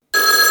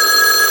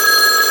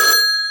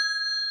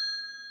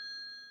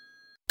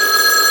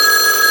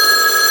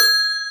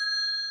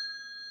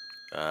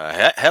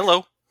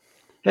Hello.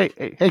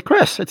 Hey,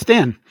 Chris, it's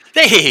Dan.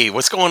 Hey,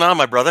 what's going on,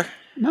 my brother?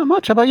 Not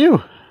much. How about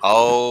you?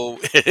 Oh,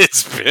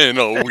 it's been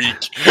a week,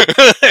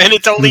 and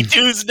it's only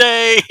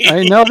Tuesday.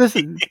 I know this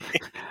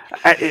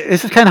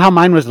is kind of how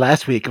mine was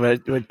last week.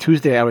 But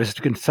Tuesday, I was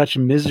in such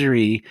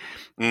misery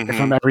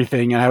from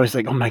everything, and I was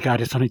like, "Oh my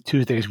God, it's only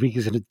Tuesday. This week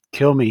is going to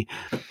kill me."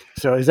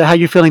 So, is that how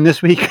you're feeling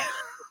this week?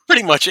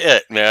 Pretty much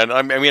it, man.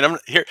 I'm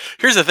here.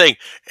 Here's the thing,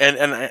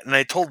 and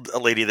I told a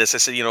lady this. I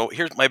said,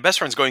 here's my best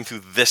friend's going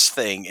through this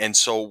thing, and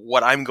so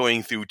what I'm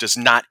going through does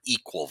not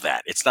equal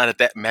that. It's not at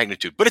that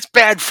magnitude, but it's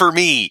bad for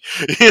me.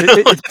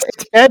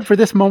 It's bad for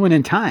this moment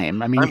in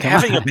time. I mean, I'm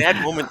having a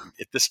bad moment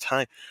at this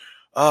time.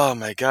 Oh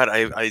my God,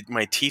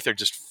 my teeth are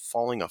just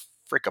falling a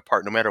frick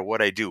apart. No matter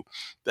what I do,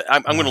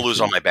 I'm going to lose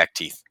all my back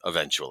teeth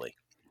eventually.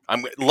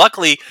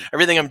 Luckily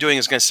everything I'm doing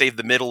is going to save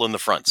the middle and the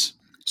fronts.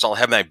 So I'll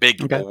have my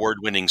big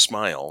award-winning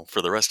smile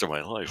for the rest of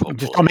my life.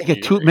 Just don't make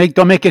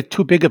it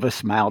too big of a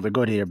smile to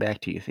go to your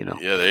back teeth. Yeah,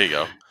 there you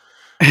go.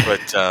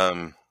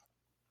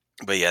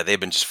 But yeah, they've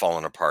been just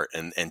falling apart,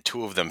 and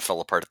two of them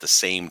fell apart at the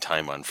same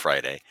time on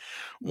Friday.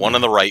 One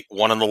on the right,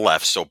 one on the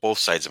left. So both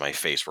sides of my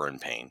face were in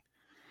pain.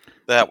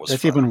 That's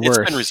fun. Even worse.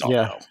 It's been resolved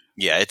though.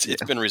 Yeah, it's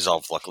been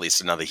resolved luckily.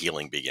 So now the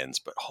healing begins.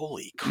 But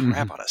holy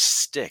crap on a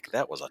stick!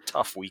 That was a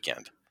tough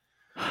weekend.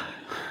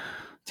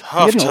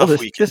 Tough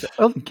weekend.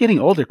 Getting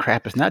older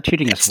crap is not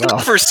treating us well.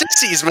 It's for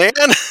sissies, man.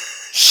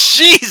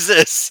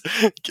 Jesus.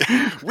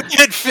 We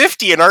hit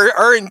 50 and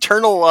our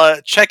internal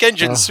check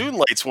engine soon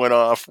lights went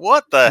off.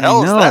 What the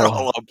hell is that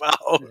all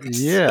about?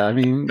 Yeah, I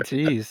mean,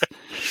 geez.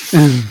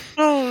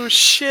 Oh,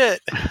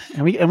 shit.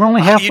 And we're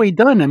only halfway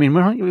done. I mean,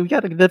 we got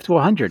to live to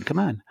 100. Come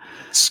on.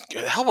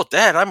 How about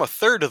that? I'm a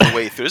third of the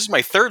way through. This is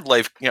my third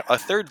life,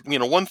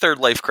 one-third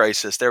life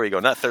crisis. There we go.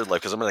 Not third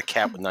life because I'm not a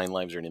cat with 9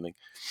 lives or anything.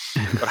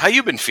 But how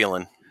you been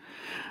feeling?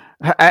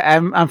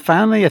 I'm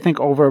finally, I think,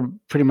 over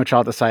pretty much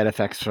all the side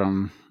effects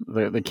from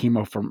the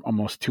chemo from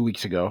almost 2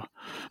 weeks ago.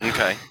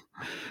 Okay.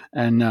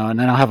 And then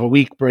I'll have a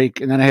week break,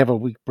 and then I have a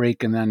week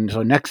break, and then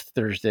so next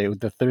Thursday,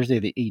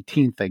 the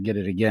 18th, I get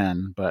it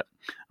again. But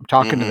I'm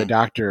talking to the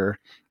doctor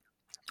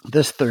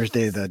this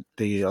Thursday, the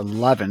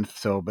 11th.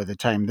 So by the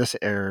time this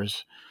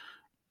airs,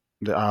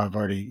 I've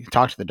already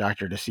talked to the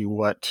doctor to see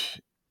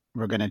what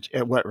we're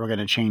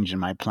gonna change in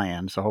my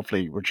plan. So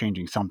hopefully we're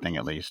changing something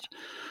at least.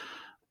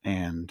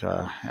 And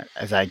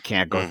as I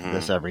can't go through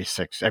this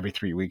every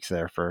 3 weeks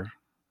there for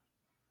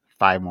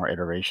 5 more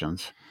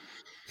iterations.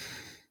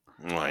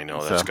 Well, I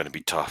know that's going to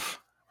be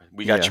tough.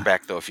 We got your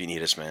back though if you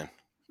need us, man.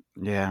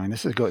 Yeah, I mean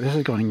this is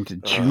going into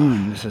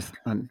June. This is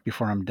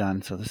before I'm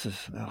done. So this is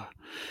at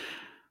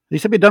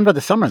least I'll be done by the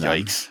summer.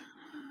 Yikes! Then.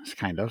 It's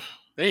kind of.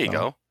 There you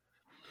go.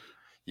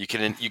 You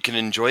can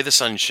enjoy the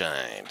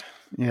sunshine.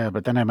 Yeah,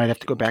 but then I might have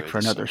to go back for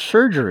another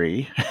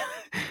surgery.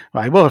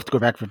 Well, I will have to go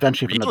back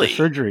eventually for another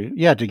surgery.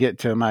 Yeah, to get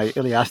to my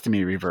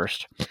ileostomy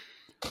reversed.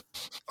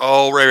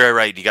 Oh,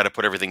 right. You got to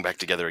put everything back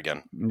together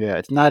again. Yeah,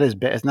 it's not as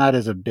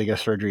big a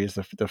surgery as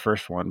the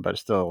first one, but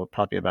still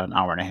probably about an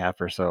hour and a half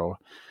or so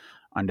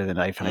under the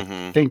knife.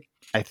 And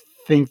I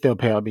think they'll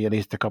pay. I'll be at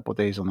least a couple of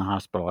days in the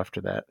hospital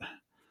after that.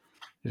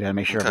 You got to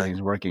make sure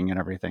everything's working and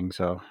everything.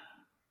 So.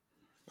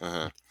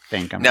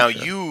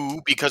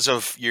 You, because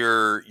of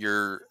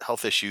your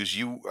health issues,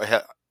 you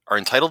are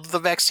entitled to the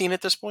vaccine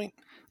at this point?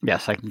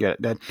 Yes, I can get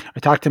it. I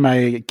talked to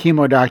my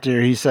chemo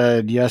doctor. He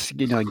said, yes,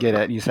 get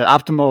it. He said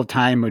optimal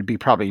time would be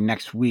probably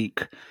next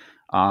week.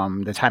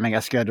 The time I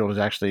got scheduled is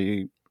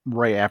actually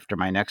right after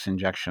my next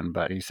injection,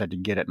 but he said to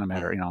get it no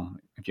matter,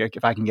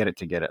 if I can get it,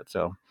 to get it.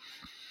 So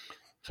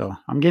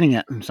I'm getting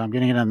it. So I'm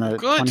getting it on the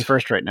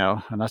 21st right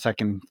now, unless I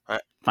can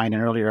find an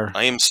earlier.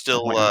 I am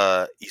still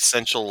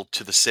essential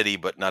to the city,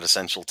 but not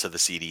essential to the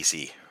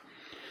CDC.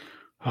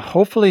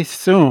 Hopefully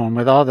soon,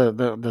 with all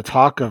the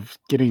talk of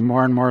getting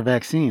more and more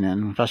vaccine,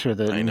 and especially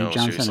the new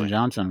Johnson &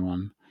 Johnson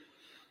one.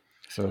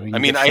 So I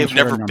mean, I've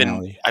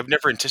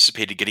never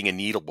anticipated getting a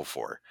needle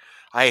before.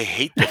 I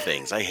hate the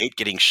things. I hate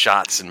getting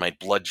shots and my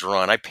blood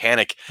drawn. I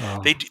panic.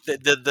 Oh.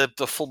 The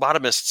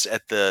phlebotomists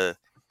at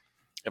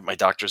my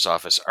doctor's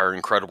office are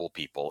incredible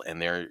people,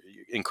 and they're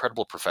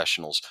incredible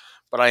professionals.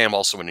 But I am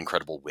also an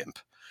incredible wimp.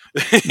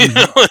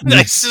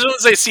 As soon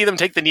as I see them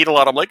take the needle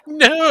out, I'm like,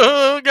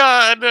 no,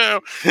 God, no.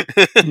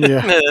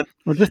 Yeah.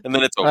 And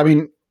then it's over. I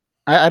mean,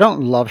 I don't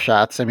love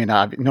shots. I mean,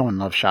 no one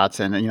loves shots,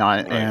 and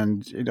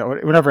and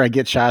whenever I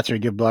get shots or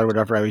give blood, or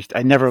whatever,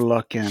 I never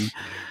look. And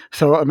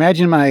so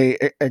imagine my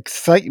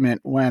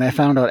excitement when I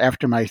found out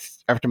after my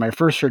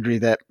first surgery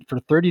that for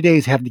 30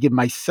 days I have to give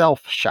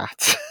myself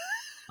shots.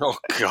 Oh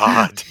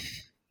God.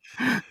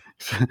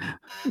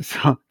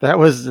 So that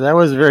was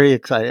very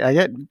exciting. I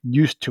get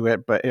used to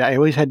it, but I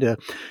always had to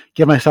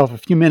give myself a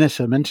few minutes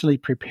to mentally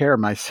prepare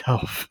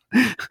myself.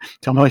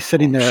 So I'm always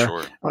sitting there.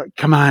 Sure.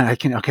 Come on, I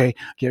can. Okay,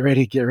 get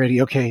ready.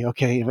 Okay.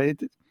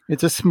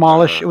 It's a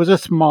smallish. It was a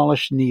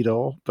smallish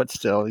needle, but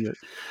still.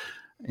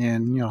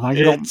 And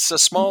it's a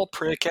small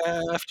prick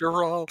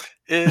after all.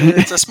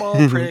 It's a small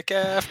prick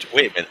after.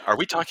 Wait a minute. Are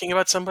we talking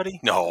about somebody?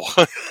 No.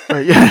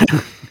 Yeah.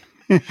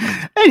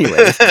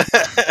 Anyways.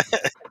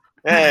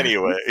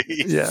 Anyway.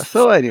 Yeah.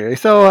 So anyway,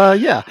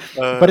 yeah,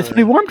 but it's gonna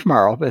be warm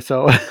tomorrow. But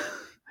so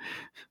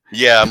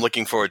yeah, I'm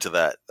looking forward to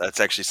that. That's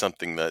actually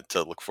something that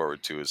to look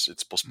forward to. Is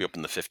it's supposed to be up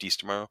in the 50s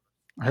tomorrow?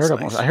 That's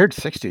nice. I heard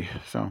 60.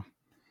 So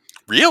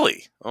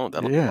really? Oh,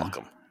 that'll be yeah.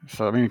 welcome.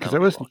 So I mean, because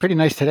it was pretty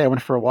nice today. I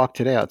went for a walk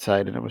today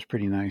outside, and it was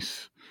pretty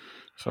nice.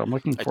 So I'm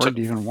looking forward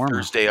to even warmer.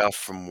 Thursday off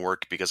from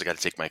work because I got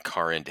to take my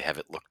car in to have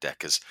it looked at.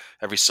 Because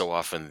every so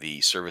often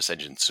the service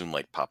engine zoom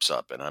light pops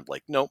up, and I'm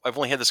like, nope, I've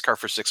only had this car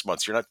for 6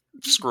 months. You're not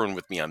screwing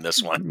with me on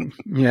this one.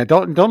 Yeah,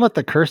 don't let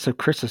the curse of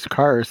Chris's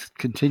cars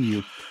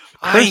continue.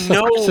 I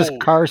know. Chris's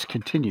cars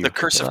continue. The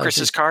curse of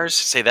Chris's cars.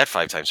 Say that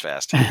 5 times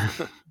fast.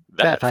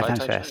 That 5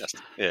 times fast.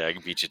 Yeah, I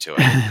can beat you to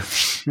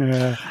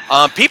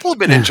it. People have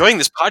been enjoying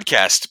this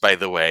podcast, by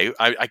the way.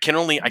 I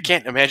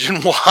can't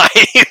imagine why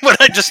when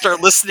I just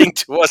start listening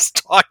to us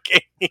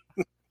talking.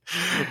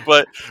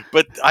 but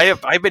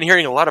I've been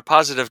hearing a lot of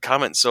positive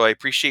comments, so I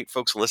appreciate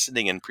folks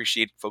listening and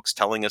appreciate folks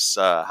telling us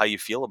how you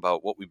feel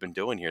about what we've been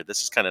doing here.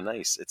 This is kind of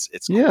nice.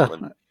 It's cool. Yeah,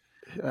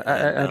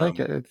 I like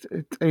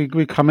it.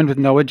 We come in with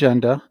no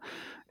agenda,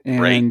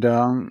 and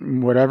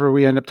right. Whatever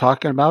we end up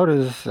talking about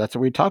that's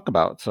what we talk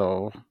about.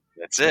 So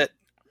that's it.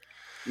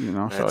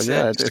 That's so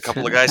yeah, it's a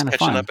couple of guys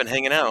catching up and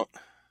hanging out.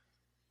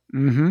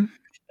 Mm-hmm.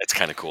 It's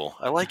kind of cool.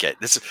 I like it.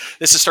 This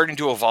is starting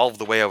to evolve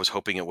the way I was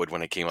hoping it would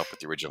when I came up with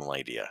the original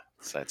idea.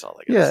 So that's all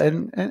I got. Yeah,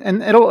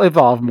 and it'll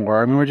evolve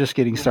more. I mean, we're just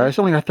getting started. It's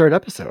only our 3rd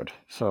episode,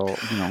 so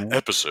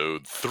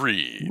Episode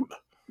 3.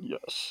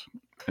 Yes.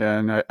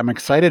 And I'm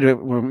excited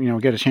to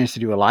get a chance to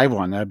do a live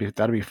one. That'll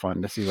be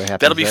fun to see what happens.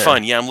 That'll be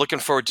fun. Yeah, I'm looking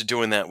forward to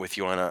doing that with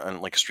you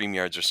on like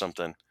StreamYards or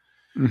something.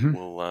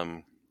 Mm-hmm.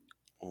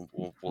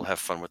 We'll have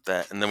fun with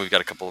that, and then we've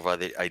got a couple of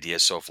other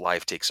ideas. So if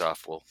live takes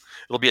off,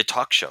 it'll be a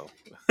talk show.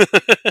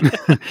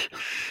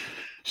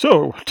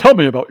 So tell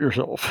me about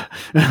yourself.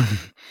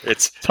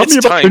 It's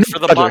time for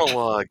the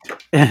monologue.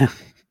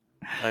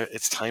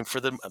 It's time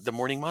for the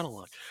morning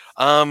monologue.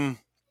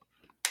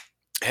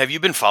 Have you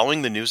been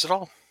following the news at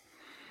all?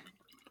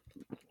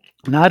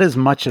 Not as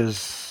much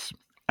as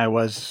I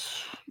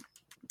was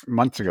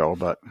months ago,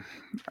 but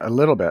a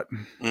little bit.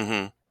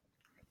 Mm-hmm.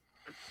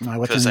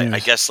 Because I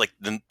guess like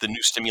the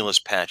new stimulus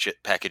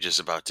package is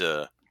about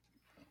to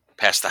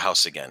pass the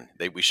House again.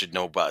 We should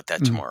know about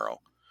that tomorrow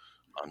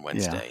on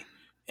Wednesday,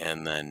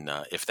 and then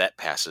if that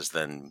passes,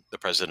 then the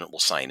president will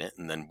sign it,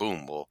 and then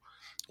boom, we'll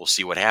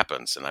see what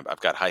happens. And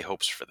I've got high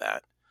hopes for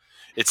that.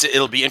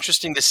 It'll be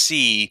interesting to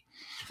see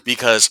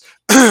because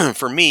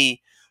for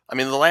me, I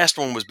mean, the last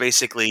one was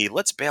basically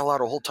let's bail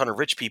out a whole ton of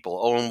rich people.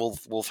 Oh, and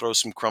we'll throw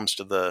some crumbs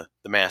to the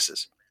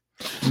masses.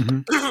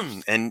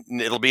 Mm-hmm. And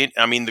it'll be,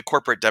 I mean, the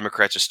corporate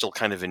Democrats are still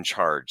kind of in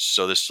charge,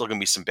 so there's still going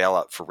to be some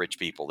bailout for rich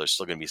people. There's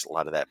still going to be a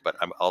lot of that, but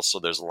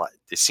there's a lot.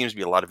 There seems to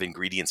be a lot of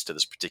ingredients to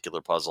this particular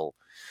puzzle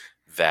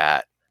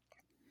that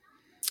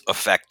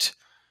affect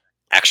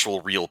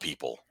actual real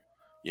people.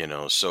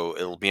 So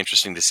it'll be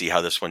interesting to see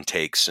how this one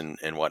takes and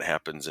what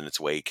happens in its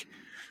wake.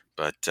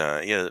 But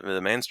the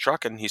man's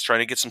trucking. He's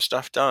trying to get some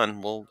stuff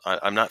done. Well,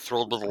 I'm not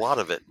thrilled with a lot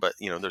of it, but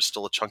there's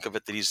still a chunk of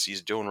it that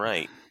he's doing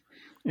right.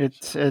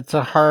 It's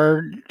a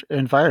hard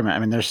environment. I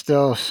mean, there's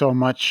still so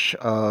much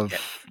of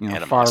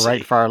far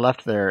right, far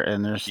left there,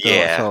 and there's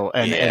still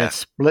and it's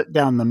split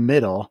down the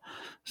middle.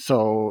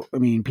 So I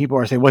mean, people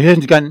are saying, "Well, he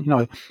hasn't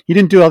gotten, he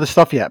didn't do all this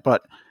stuff yet."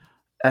 But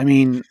I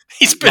mean,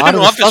 he's been in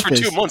office for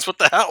 2 months. What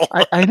the hell?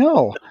 I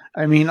know.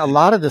 I mean, a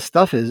lot of the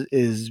stuff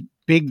is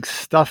big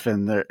stuff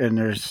in there, and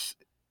there's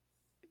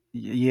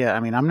I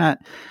mean, I'm not.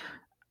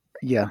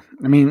 Yeah,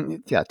 I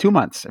mean, 2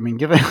 months. I mean,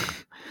 given.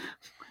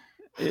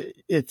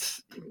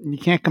 It's you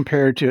can't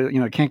compare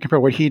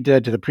what he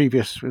did to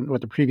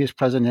what the previous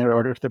president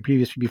or the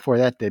previous before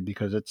that did,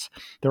 because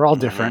they're all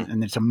different,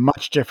 and it's a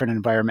much different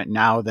environment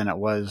now than it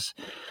was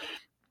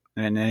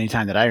in any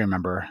time that I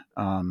remember.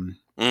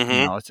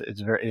 It's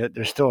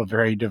there's still a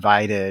very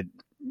divided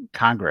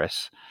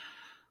Congress,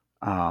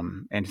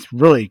 and it's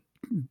really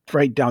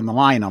right down the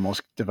line,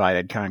 almost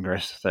divided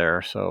Congress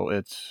there. So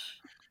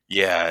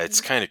it's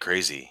kind of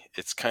crazy.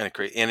 It's kind of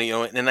crazy, and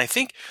and I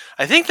think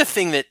the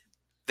thing that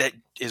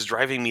is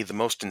driving me the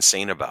most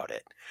insane about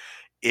it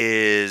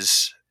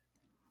is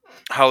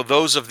how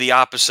those of the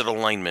opposite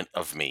alignment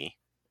of me,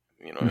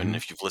 and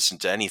if you've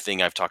listened to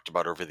anything I've talked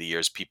about over the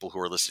years, people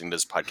who are listening to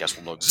this podcast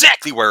will know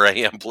exactly where I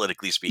am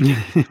politically speaking.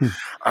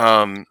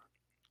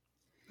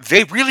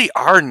 They really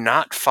are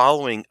not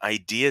following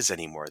ideas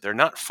anymore. They're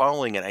not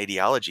following an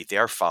ideology. They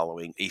are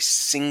following a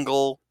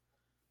single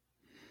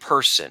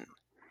person.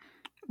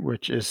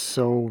 Which is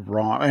so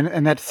wrong.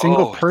 And that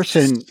single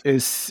person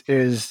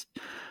is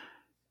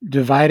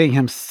dividing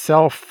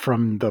himself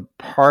from the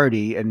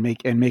party and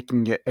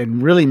making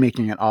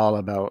it all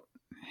about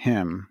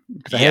him.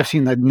 Because I have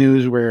seen the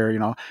news where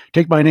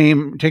take my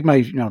name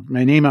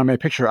on my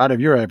picture out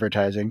of your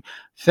advertising,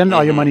 send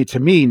all your money to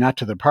me, not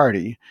to the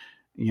party.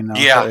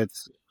 So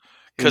it's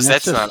because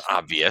that's not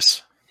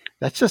obvious.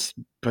 That's just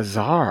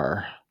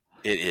bizarre.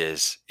 It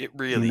is. It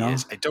really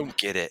is. I don't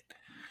get it.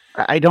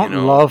 I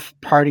don't love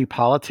party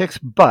politics,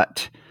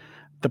 but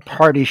the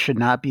party should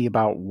not be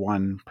about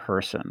one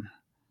person.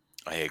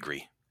 I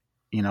agree.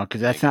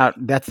 Because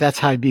that's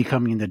how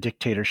becoming the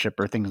dictatorship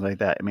or things like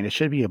that. I mean, it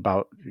should be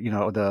about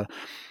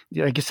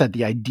like you said,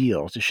 the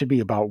ideals. It should be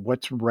about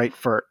what's right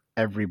for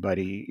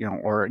everybody,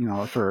 or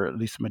for at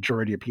least the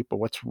majority of people.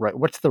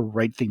 What's the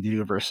right thing to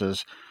do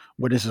versus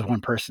what does this one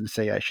person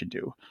say I should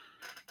do?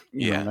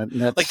 Yeah,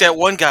 That's like that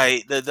one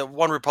guy, the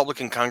one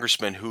Republican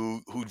congressman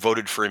who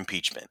voted for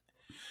impeachment,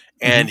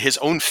 and his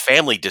own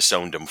family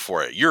disowned him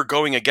for it. You're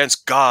going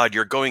against God.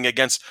 You're going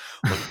against,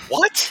 like,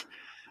 what?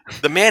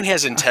 The man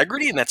has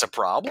integrity, and that's a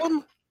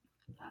problem.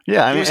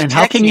 Yeah, I He mean, was and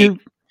how can attacking you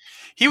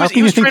he how was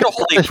can you think trying to that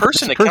hold God a is for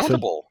person this person?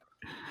 accountable.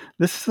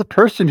 This is the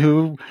person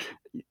who,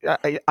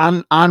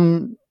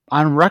 on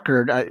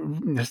record,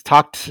 has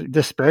talked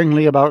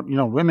despairingly about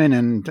women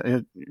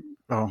and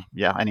oh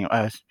yeah.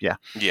 Anyway, yeah.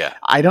 Yeah,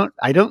 I don't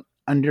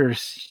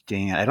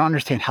understand. I don't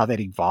understand how that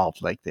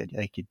evolved like that,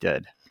 like it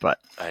did. But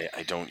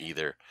I don't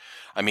either.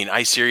 I mean,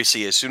 I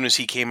seriously, as soon as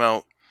he came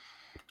out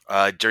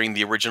during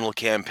the original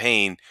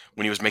campaign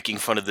when he was making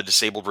fun of the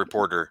disabled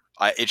reporter,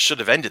 it should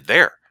have ended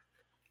there.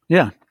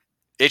 yeah,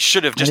 It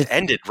should have and just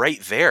ended right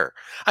there.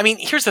 I mean,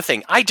 here's the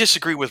thing. I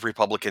disagree with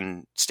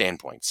Republican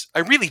standpoints. I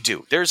really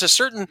do. There's a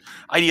certain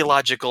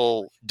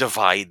ideological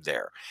divide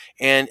there.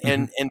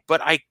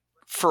 But I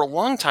for a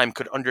long time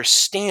could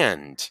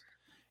understand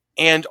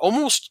and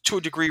almost to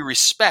a degree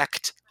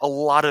respect a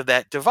lot of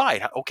that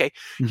divide. Okay,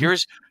 mm-hmm,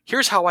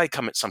 here's how I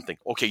come at something.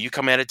 Okay, you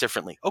come at it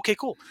differently. Okay,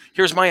 cool.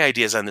 Here's my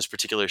ideas on this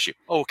particular issue.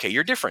 Okay,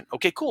 you're different.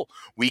 Okay, cool.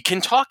 We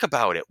can talk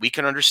about it. We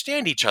can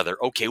understand each other.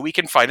 Okay, we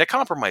can find a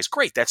compromise.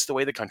 Great. That's the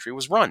way the country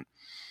was run,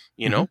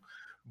 you mm-hmm. know?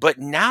 But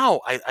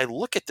now I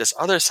look at this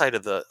other side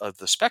of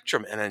the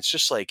spectrum and it's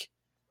just like,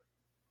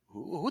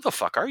 who the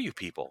fuck are you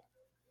people?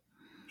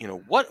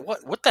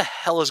 What the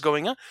hell is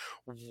going on?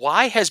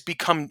 Why has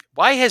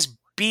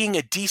being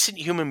a decent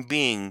human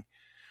being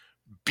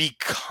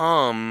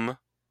become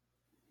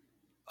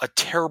a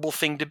terrible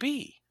thing to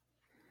be?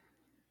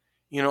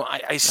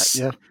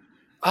 Yeah,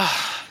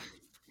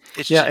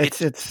 yeah.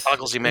 It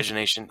boggles the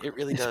imagination. It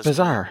really It's does, man.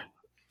 bizarre.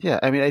 Yeah,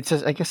 I mean, it's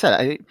just like I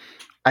said.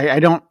 I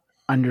don't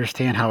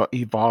understand how it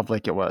evolved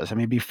like it was. I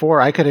mean,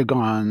 before I could have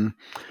gone.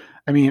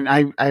 I mean,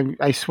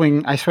 I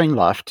swing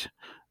left,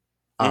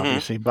 Hmm.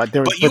 obviously, but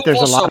But there's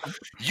a lot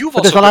you've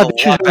but there's also a been lot a of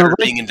issues lot on the better right.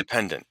 being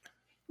independent.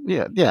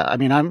 Yeah, yeah. I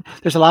mean,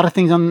 there's a lot of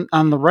things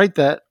on the right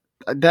that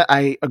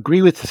I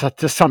agree with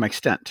to some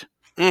extent.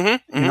 Hmm.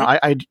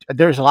 Hmm.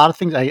 There's a lot of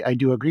things I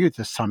do agree with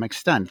to some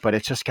extent, but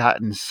it's just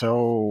gotten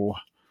so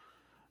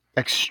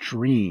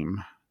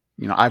extreme.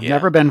 I've Yeah.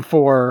 never been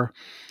for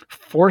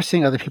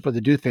forcing other people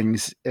to do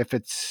things if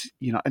it's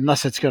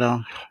unless it's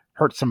gonna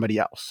hurt somebody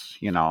else.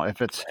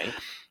 If it's Right.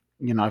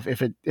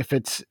 if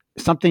it's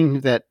something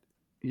that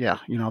yeah,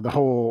 the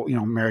whole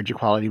marriage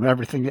equality,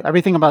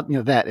 everything about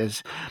that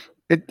is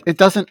it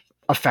doesn't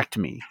affect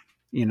me.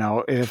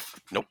 If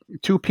Nope.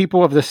 two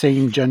people of the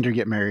same gender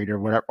get married or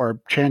whatever, or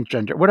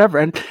transgender, whatever,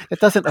 and it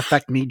doesn't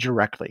affect me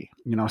directly.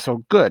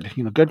 So good.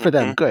 Good for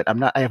them. Hmm. Good.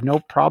 I have no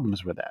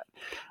problems with that.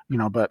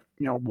 But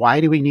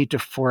why do we need to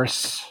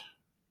force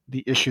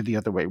the issue the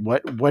other way?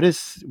 What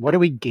are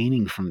we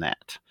gaining from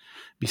that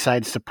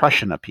besides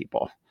suppression of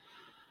people?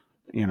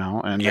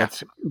 And Yeah.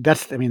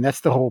 that's I mean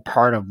that's the whole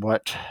part of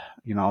what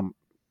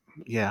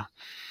yeah.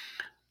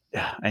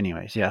 Yeah.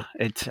 Anyways, yeah,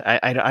 I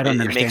don't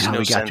It understand makes how no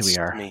we got to we sense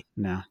to are. me.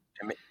 No,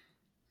 I mean,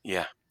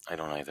 yeah, I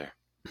don't either.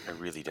 I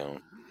really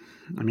don't.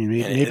 I mean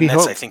And maybe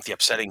that's, I hope. think, the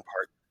upsetting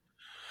part.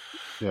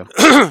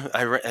 Yeah.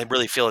 I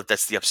really feel that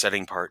that's the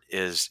upsetting part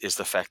is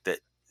the fact that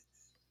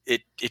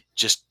it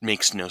just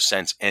makes no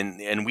sense,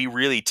 and we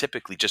really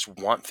typically just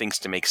want things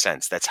to make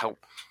sense. That's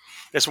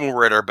when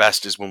we're at our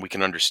best, is when we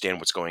can understand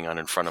what's going on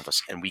in front of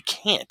us, and we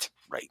can't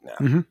right now.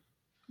 Hmm.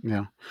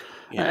 Yeah.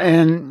 You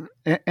know.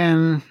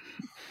 And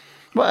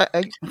well,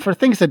 for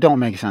things that don't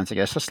make sense, I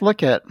guess let's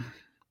look at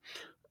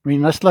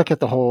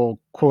the whole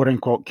quote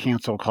unquote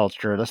cancel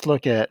culture. Let's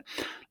look at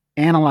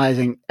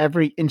analyzing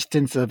every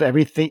instance of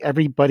everything,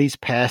 everybody's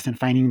past, and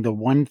finding the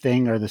one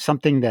thing or the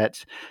something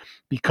that's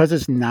because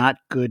it's not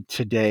good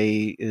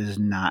today is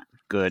not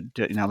good.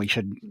 We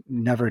should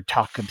never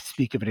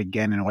speak of it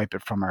again and wipe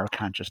it from our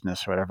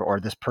consciousness or whatever. Or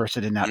this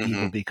person is now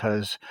evil Hmm.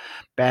 because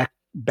back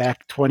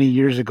 20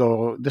 years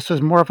ago, this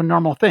was more of a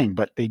normal thing,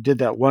 but they did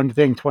that one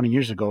thing 20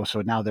 years ago,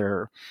 so now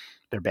they're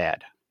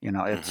bad. Hmm.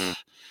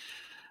 It's.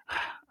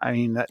 I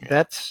mean Yeah.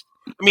 that's.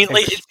 I mean,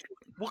 like, Ex-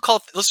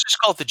 let's just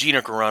call it the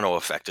Gina Carano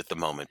effect at the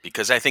moment,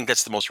 because I think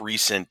that's the most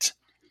recent,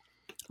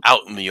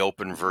 out in the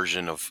open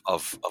version of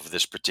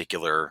this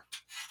particular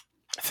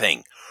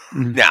thing.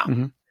 mhm, Now,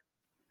 mhm.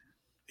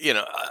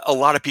 a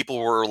lot of people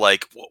were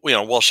like,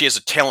 well, she has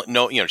a talent.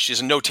 No, she's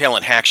a no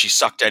talent hack. She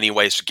sucked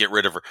anyway, so get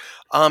rid of her.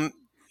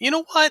 You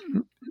know what?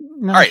 All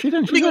No, right, she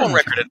didn't. let me She go on didn't.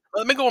 record.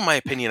 Let me go on my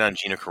opinion on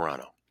Gina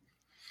Carano.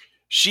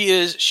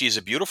 She's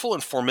a beautiful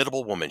and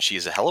formidable woman. She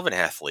is a hell of an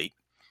athlete.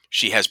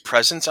 She has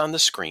presence on the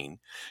screen.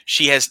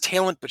 She has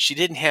talent, but she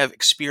didn't have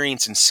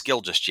experience and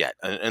skill just yet.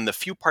 And the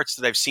few parts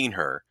that I've seen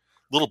her,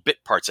 little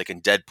bit parts like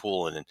in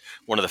Deadpool and in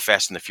one of the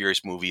Fast and the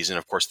Furious movies, and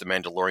of course The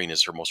Mandalorian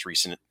is her most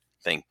recent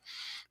thing.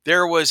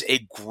 There was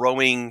a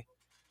growing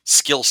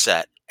skill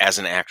set as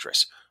an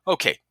actress.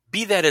 Okay,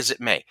 be that as it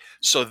may.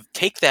 So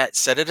take that,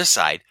 set it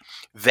aside.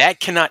 That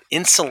cannot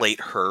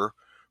insulate her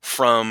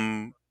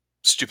from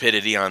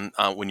stupidity on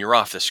when you're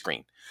off the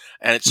screen.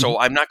 And so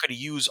I'm not going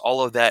to use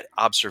all of that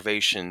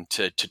observation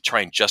to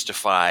try and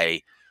justify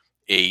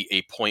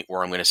a point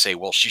where I'm going to say,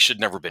 well, she should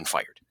never been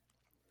fired.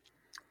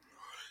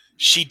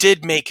 She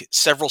did make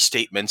several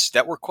statements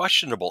that were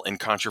questionable and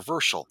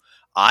controversial.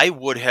 I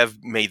would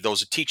have made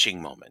those a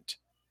teaching moment,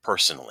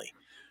 personally.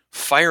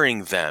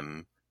 Firing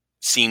them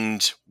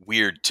seemed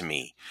weird to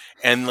me.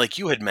 And like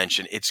you had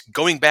mentioned, it's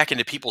going back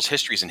into people's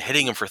histories and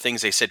hitting them for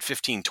things they said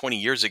 15, 20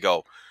 years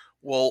ago.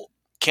 Well,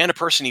 can a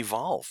person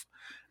evolve?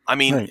 I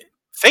mean,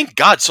 thank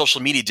God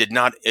social media did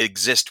not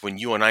exist when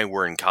you and I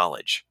were in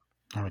college.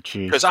 Oh,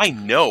 geez. Because I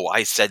know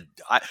I said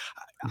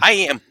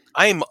I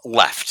am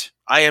left.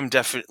 I am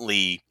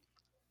definitely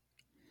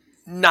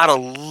not a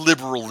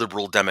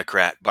liberal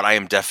Democrat, but I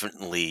am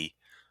definitely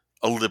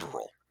a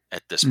liberal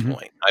at this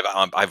point.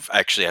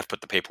 I've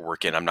put the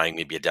paperwork in. I'm not even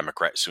going to be a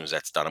Democrat. As soon as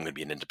that's done, I'm going to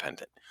be an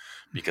independent,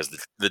 because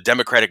the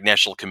Democratic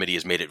National Committee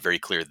has made it very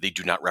clear they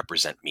do not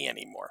represent me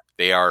anymore.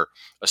 They are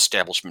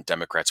establishment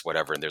Democrats,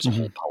 whatever, and there's a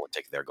whole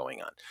politic there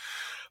going on.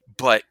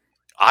 But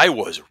I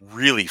was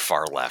really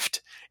far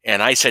left,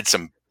 and I said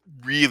some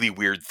really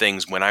weird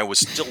things when I was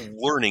still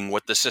learning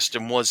what the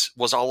system was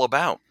all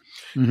about.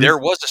 There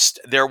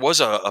was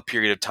a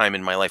period of time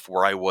in my life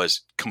where I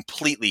was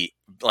completely,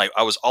 like,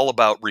 I was all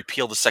about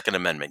repeal the Second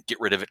Amendment, get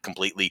rid of it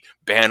completely,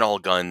 ban all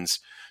guns,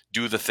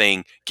 do the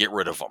thing, get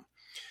rid of them.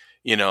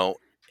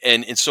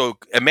 And so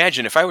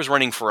imagine if I was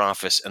running for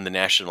office on the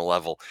national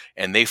level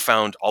and they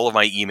found all of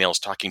my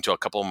emails talking to a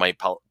couple of my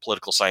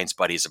political science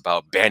buddies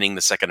about banning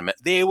the Second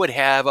Amendment, they would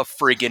have a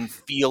friggin'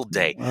 field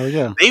day. Oh,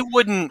 yeah. They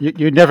wouldn't.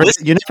 You never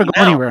go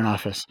anywhere in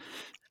office.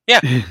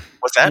 Yeah.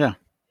 What's that? Yeah.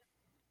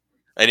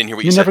 I didn't hear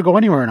what you said. You never go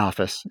anywhere in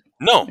office.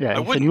 No, yeah, I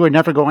wouldn't. You would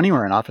never go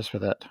anywhere in office for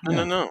that.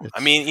 No. I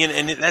mean,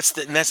 and that's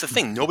the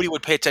thing. Nobody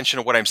would pay attention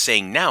to what I'm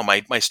saying now.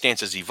 My stance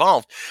has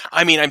evolved.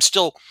 I mean,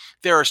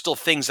 there are still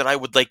things that I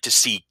would like to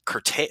see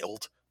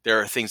curtailed.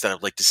 There are things that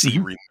I'd like to see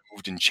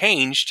removed and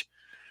changed.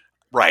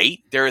 Right.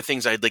 There are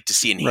things I'd like to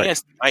see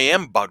enhanced. Right. I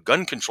am about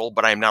gun control,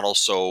 but I'm not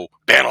also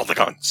ban all the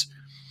guns.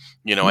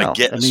 I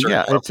get.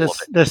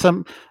 There's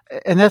some,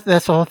 and that's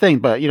the whole thing.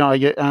 But I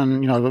get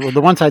the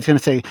one side's going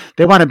to say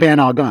they want to ban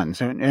all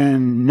guns,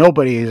 and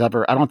nobody has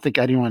ever. I don't think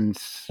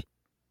anyone's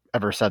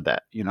ever said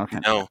that.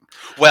 No.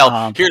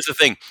 Well, here's the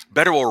thing.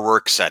 Beto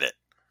O'Rourke said it.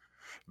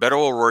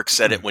 Beto O'Rourke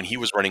said it when he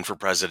was running for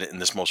president in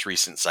this most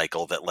recent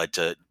cycle that led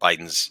to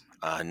Biden's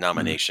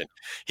nomination.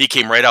 He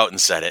came right out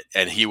and said it,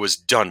 and he was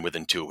done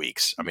within 2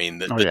 weeks. I mean,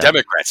 the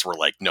Democrats were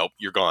like, "Nope,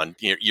 you're gone."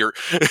 You're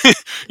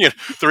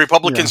the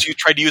Republicans, you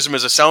tried to use him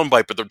as a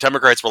soundbite, but the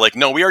Democrats were like,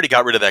 "No, we already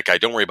got rid of that guy.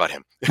 Don't worry about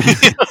him."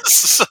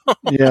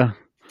 Yeah.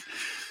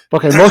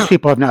 Okay, most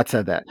people have not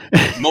said that.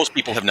 Most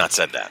people have not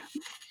said that.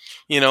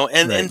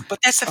 But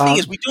that's the thing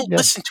is we don't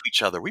listen to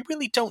each other. We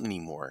really don't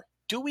anymore.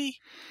 Do we?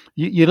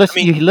 You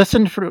listen. You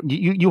listen for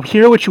you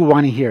hear what you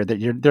want to hear.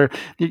 That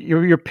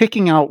you're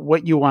picking out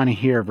what you want to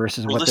hear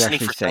versus what they're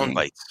actually saying. Sound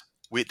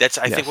bites.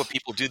 I think what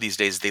people do these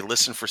days. They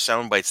listen for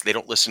sound bites. They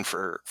don't listen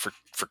for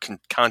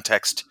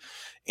context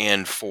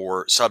and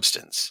for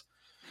substance.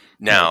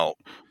 Now,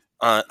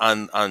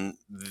 on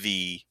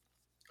the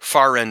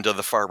far end of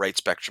the far right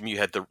spectrum, you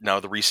had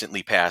the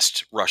recently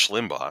passed Rush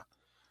Limbaugh,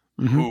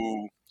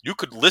 who. You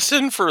could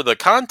listen for the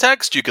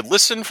context. You could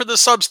listen for the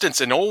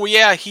substance, and oh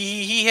yeah,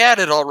 he had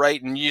it all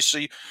right. And you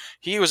see,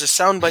 he was a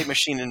soundbite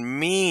machine. And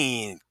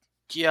me,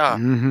 yeah.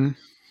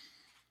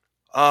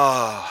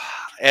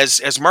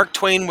 As Mark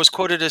Twain was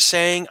quoted as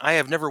saying, "I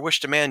have never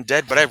wished a man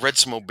dead, but I've read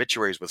some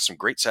obituaries with some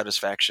great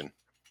satisfaction."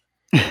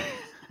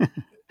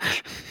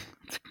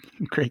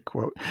 Great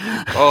quote.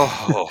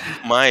 Oh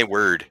my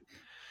word!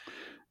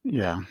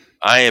 Yeah.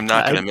 I am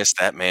not going to miss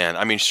that man.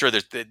 I mean, sure,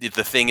 the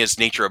thing is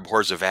nature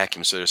abhors a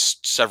vacuum, so there's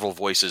several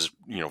voices,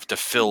 to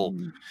fill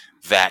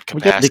that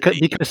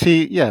capacity.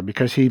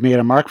 Because he made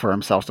a mark for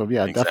himself. So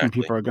exactly.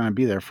 Definitely people are going to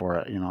be there for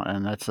it,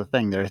 and that's the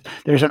thing.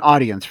 There's an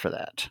audience for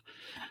that.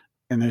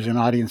 And there's an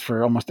audience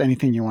for almost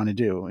anything you want to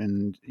do.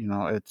 And,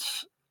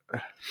 it's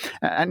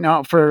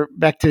now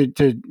back to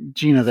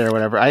Gina there,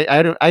 whatever.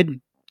 I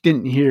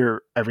didn't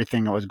hear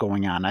everything that was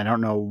going on. I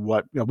don't know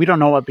we don't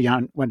know what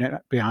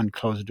beyond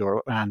closed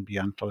doors.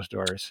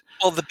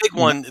 Well, the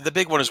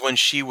big one is when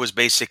she was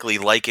basically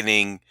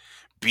likening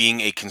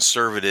being a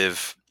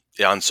conservative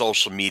on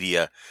social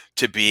media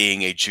to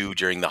being a Jew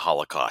during the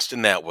Holocaust,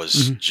 and that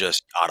was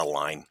just out of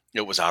line.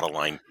 It was out of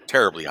line,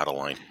 terribly out of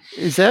line.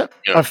 Is that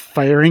a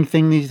firing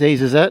thing these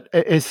days? Is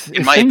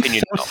in my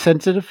opinion so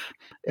sensitive?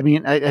 I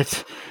mean,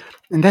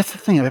 and that's the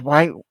thing.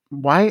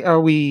 Why are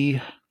we?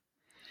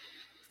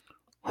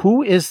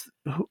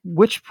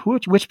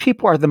 Which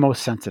people are the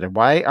most sensitive?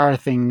 Why are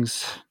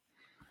things?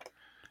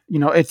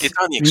 It's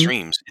on the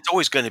extremes. It's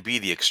always going to be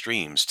the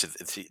extremes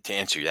to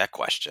answer that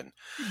question.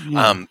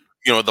 Yeah.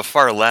 The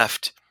far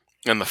left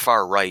and the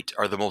far right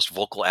are the most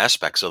vocal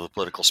aspects of the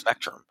political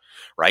spectrum,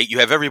 right? You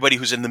have everybody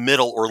who's in the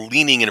middle or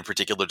leaning in a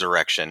particular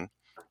direction,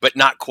 but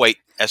not quite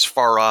as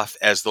far off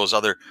as those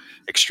other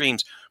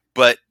extremes.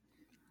 But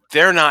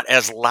they're not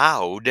as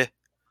loud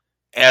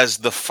as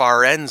the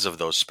far ends of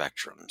those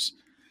spectrums.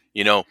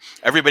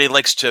 Everybody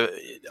likes to,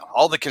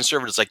 all the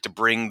conservatives like to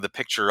bring the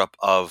picture up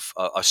of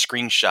a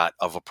screenshot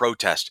of a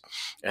protest.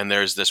 And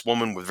there's this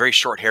woman with very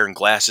short hair and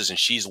glasses, and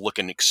she's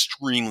looking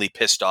extremely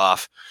pissed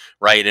off,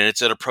 right? And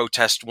it's at a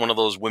protest, one of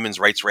those women's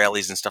rights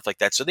rallies and stuff like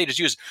that. So they just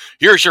use,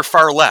 here's your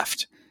far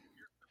left.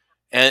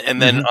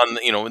 And then,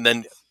 and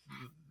then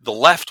the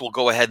left will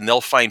go ahead and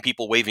they'll find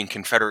people waving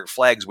Confederate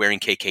flags wearing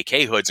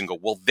KKK hoods and go,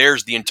 well,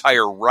 there's the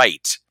entire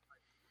right.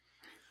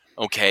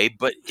 Okay,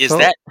 but is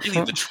that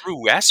really the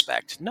true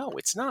aspect? No,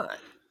 it's not.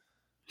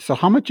 So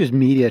how much is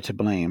media to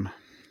blame?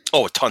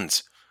 Oh,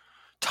 tons.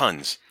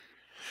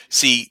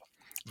 See,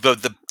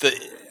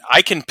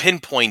 I can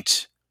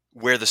pinpoint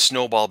where the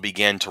snowball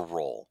began to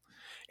roll,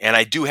 and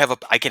I do have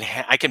I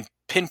can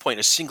pinpoint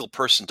a single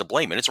person to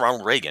blame, and it's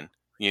Ronald Reagan.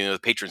 The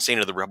patron saint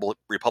of the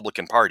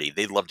Republican Party.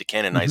 They'd love to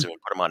canonize him and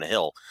put him on a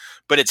hill,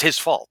 but it's his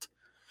fault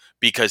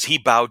because he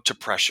bowed to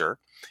pressure,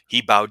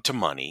 he bowed to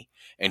money.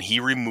 And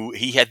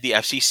he had the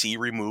FCC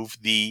remove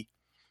the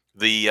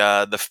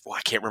I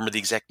can't remember the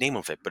exact name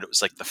of it, but it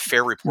was like the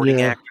Fair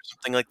Reporting Act or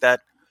something like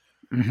that.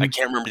 I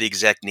can't remember the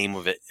exact name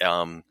of it.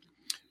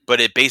 But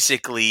it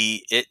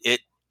basically, it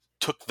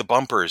took the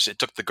bumpers, it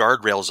took the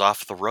guardrails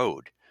off the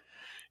road,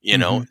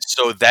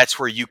 so that's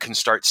where you can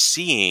start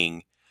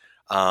seeing,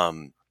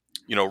 the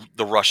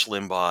Rush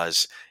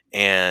Limbaughs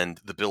and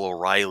the Bill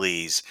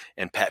O'Reillys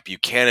and Pat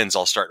Buchanan's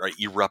all start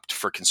erupt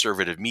for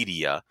conservative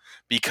media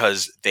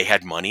because they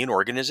had money and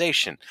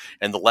organization.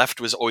 And the left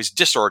was always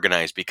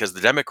disorganized because the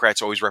Democrats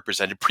always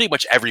represented pretty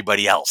much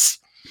everybody else,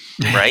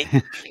 right?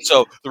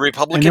 So the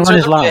Republicans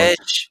are the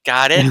rich,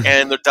 got it,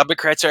 and the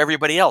Democrats are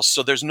everybody else.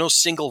 So there's no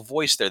single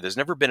voice there. There's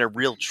never been a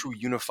real, true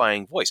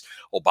unifying voice.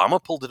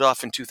 Obama pulled it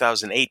off in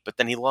 2008, but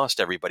then he lost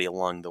everybody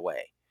along the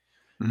way,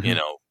 and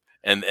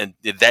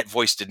that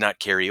voice did not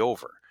carry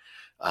over.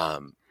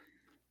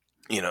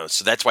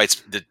 So that's why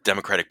the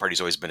Democratic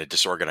Party's always been a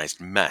disorganized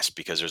mess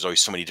because there's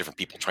always so many different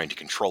people trying to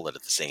control it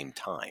at the same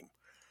time.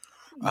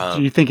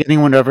 Do you think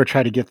anyone would ever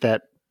try to get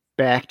that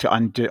back to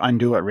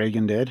undo what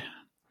Reagan did?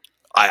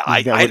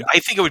 I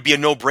think it would be a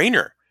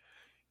no-brainer.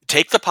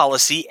 Take the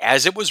policy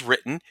as it was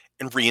written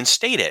and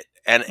reinstate it.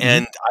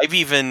 And I've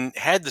even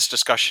had this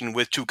discussion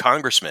with 2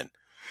 congressmen,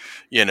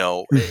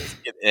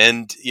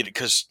 and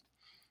because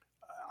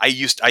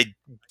I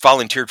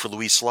volunteered for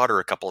Louise Slaughter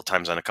a couple of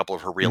times on a couple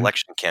of her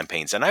reelection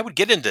campaigns, and I would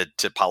get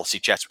into policy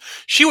chats.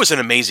 She was an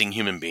amazing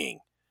human being.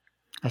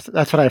 That's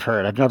what I've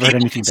heard. I've never heard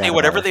anything bad. Say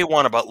whatever they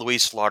want about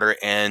Louise Slaughter,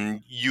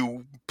 and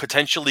you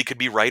potentially could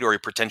be right, or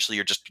potentially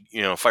you're just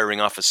firing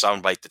off a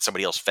soundbite that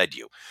somebody else fed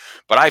you.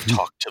 But I've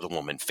talked to the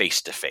woman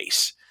face to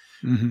face.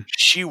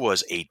 She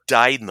was a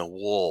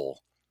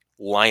dyed-in-the-wool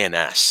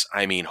lioness.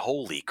 I mean,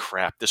 holy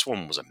crap! This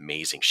woman was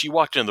amazing. She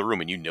walked into the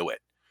room, and you knew it.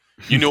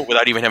 You knew it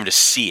without even having to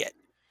see it.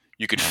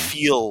 You could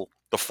feel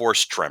the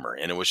force tremor,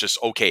 and it was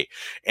just okay.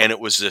 And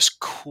it was this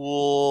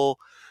cool.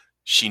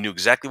 She knew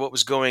exactly what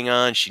was going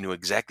on. She knew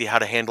exactly how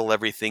to handle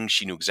everything.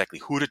 She knew exactly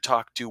who to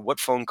talk to, what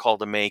phone call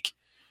to make.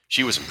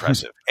 She was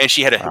impressive. And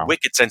she had a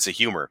wicked sense of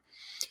humor.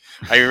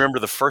 I remember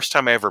the first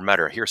time I ever met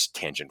her. Here's a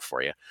tangent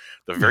for you.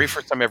 The very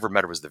first time I ever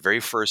met her was the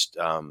very first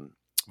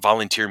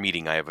volunteer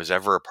meeting I was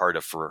ever a part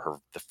of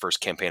for the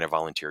first campaign I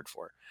volunteered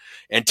for.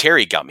 And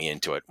Terry got me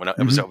into it when I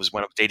was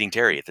dating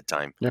Terry at the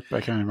time. Yep,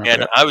 I can remember.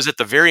 And I was at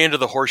the very end of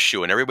the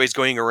horseshoe, and everybody's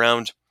going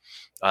around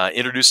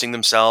introducing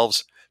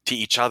themselves to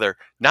each other,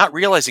 not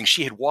realizing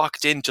she had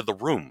walked into the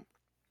room.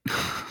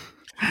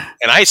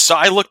 And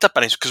I looked up,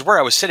 and because where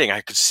I was sitting,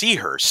 I could see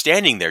her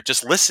standing there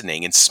just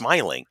listening and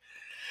smiling.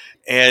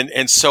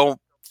 And so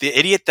the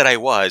idiot that I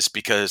was,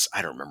 because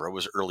I don't remember, it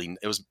was early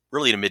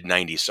to mid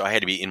 90s. So I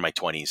had to be in my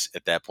 20s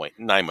at that point.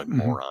 And I'm a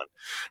moron,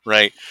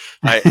 right?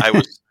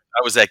 I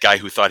was that guy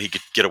who thought he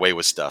could get away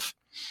with stuff.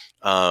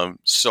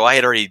 So I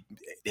had already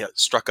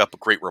struck up a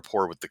great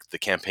rapport with the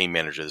campaign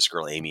manager, this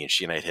girl, Amy, and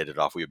she and I had hit it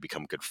off. We would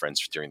become good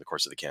friends during the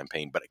course of the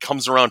campaign. But it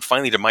comes around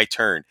finally to my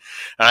turn.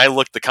 And I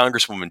looked the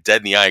congresswoman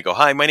dead in the eye. I go,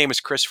 "Hi, my name is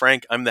Chris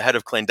Frank. I'm the head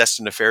of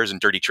clandestine affairs and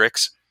dirty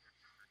tricks."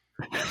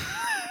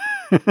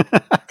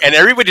 And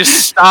everybody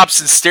just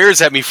stops and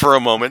stares at me for a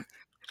moment.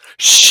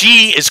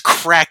 She is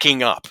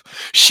cracking up.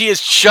 She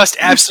is just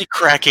absolutely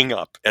cracking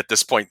up at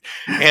this point.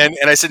 And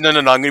I said, no,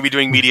 I'm going to be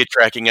doing media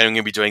tracking. And I'm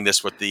going to be doing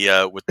this with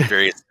the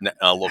various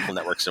local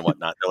networks and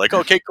whatnot. They're like,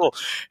 okay, cool.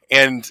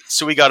 And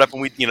so we got up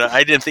and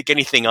I didn't think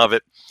anything of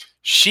it.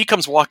 She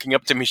comes walking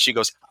up to me. She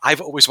goes,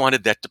 "I've always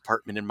wanted that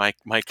department in my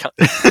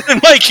in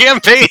my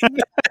campaign."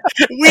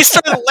 We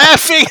started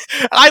laughing.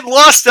 I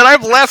lost it.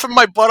 I'm laughing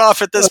my butt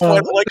off at this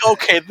point. I'm like,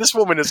 okay, this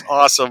woman is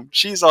awesome.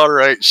 She's all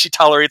right. She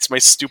tolerates my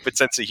stupid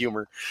sense of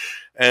humor.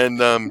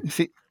 And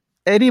see,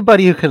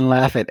 anybody who can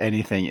laugh at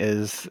anything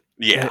is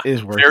Yeah,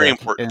 is worth very it.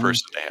 important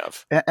person to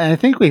have. And I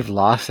think we've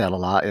lost that a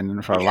lot,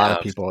 and for a lot of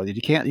Yeah. people,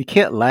 you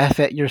can't laugh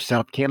at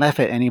yourself, can't laugh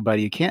at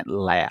anybody, you can't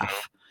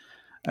laugh.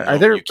 Are No, you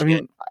there? I can't.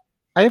 mean,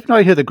 I have no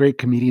idea the great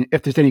comedian,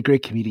 if there's any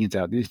great comedians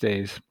out these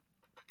days.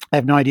 I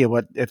have no idea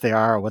if they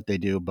are or what they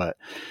do, but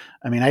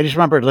I mean, I just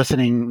remember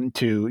listening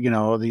to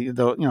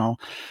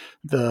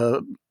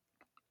the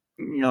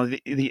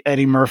the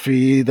Eddie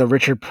Murphy, the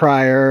Richard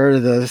Pryor,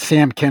 the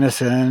Sam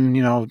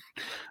Kinison,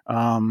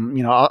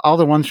 all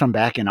the ones from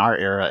back in our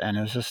era, and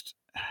it was just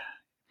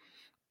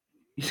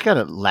you just got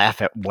to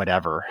laugh at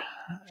whatever.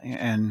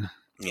 And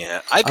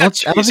Yeah, I've got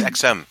I don't Sirius think,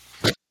 XM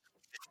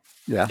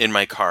yeah. in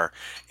my car,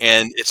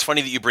 and it's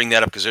funny that you bring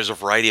that up because there's a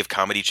variety of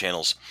comedy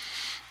channels,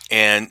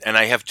 and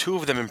I have two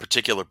of them in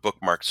particular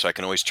bookmarked, so I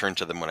can always turn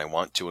to them when I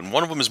want to. And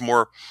one of them is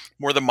more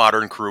the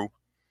modern crew,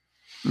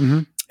 Mm-hmm.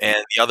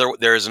 and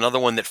there is another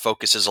one that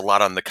focuses a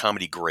lot on the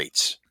comedy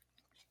greats.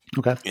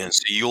 Okay. And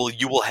so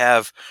you will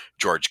have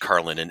George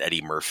Carlin and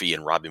Eddie Murphy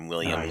and Robin Oh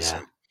Williams yeah.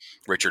 and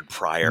Richard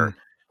Pryor,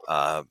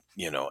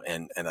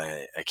 and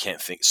I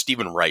can't think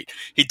Stephen Wright.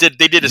 They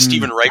did a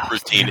Stephen Wright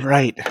routine,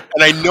 Right.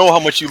 and I know how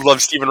much you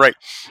love Stephen Wright.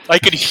 I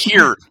could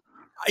hear,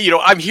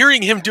 I'm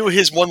hearing him do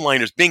his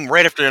one-liners, being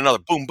right after another,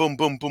 boom, boom,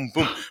 boom, boom,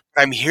 boom.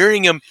 I'm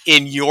hearing him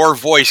in your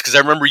voice because I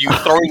remember you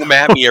throwing them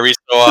at me every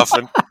so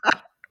often,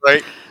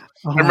 right?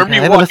 Oh I my remember God, I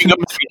you haven't walking listened up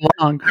to to him me. in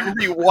so long. I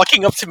remember you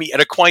walking up to me at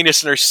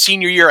Aquinas in our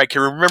senior year. I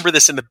can remember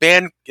this in the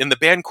band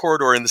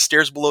corridor in the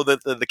stairs below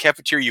the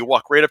cafeteria. You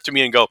walk right up to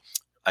me and go,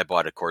 "I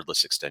bought a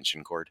cordless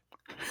extension cord."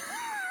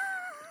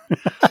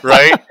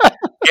 Right?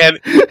 And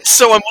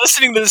so I'm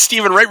listening to the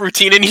Stephen Wright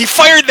routine, and he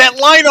fired that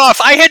line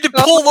off. I had to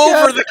pull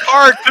over the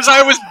car because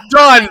I was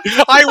done.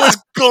 I was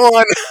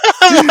gone.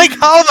 I'm like,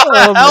 how the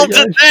Oh my hell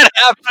did gosh. that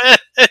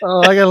happen?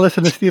 Oh, I gotta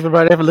listen to Stephen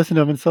Wright. I haven't listened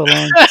to him in so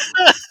long.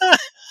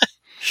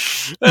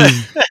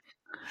 Hmm.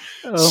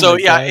 Oh So my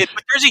yeah, gosh.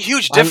 but there's a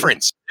huge I.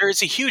 difference. There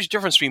is a huge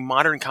difference between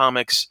modern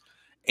comics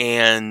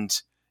and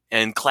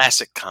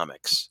classic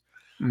comics.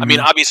 I mean,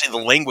 Mhm. obviously the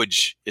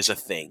language is a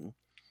thing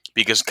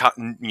because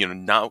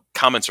now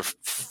comments are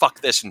fuck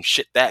this and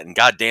shit that and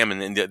goddamn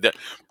and the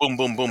boom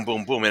boom boom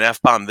boom boom and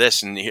f bomb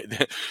this and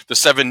the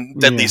seven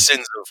deadly Yeah.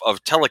 sins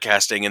of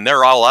telecasting, and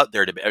they're all out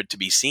there to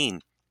be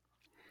seen.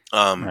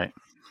 Right.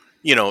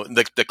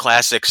 The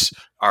classics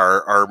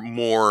are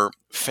more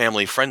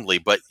family friendly,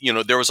 but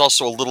there was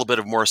also a little bit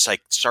of more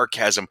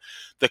sarcasm.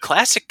 The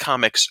classic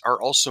comics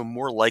are also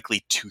more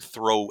likely to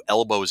throw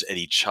elbows at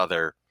each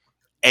other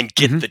and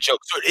get Mhm. the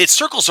joke. So it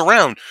circles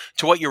around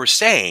to what you were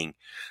saying.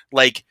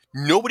 Like,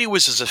 nobody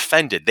was as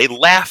offended. They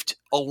laughed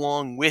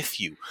along with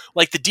you.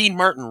 Like the Dean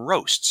Martin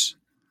roasts.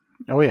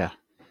 Oh yeah.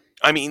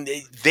 I mean,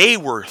 they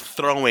were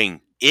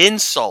throwing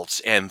insults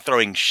and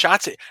throwing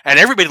shots at, and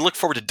everybody looked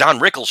forward to Don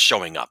Rickles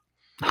showing up.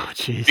 Oh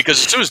jeez. Because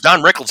as soon as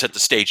Don Rickles hit the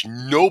stage,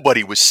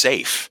 nobody was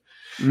safe.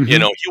 Mhm.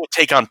 He will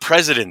take on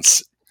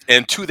presidents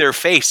and to their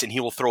face, and he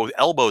will throw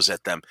elbows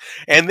at them,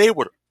 and they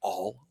would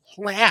all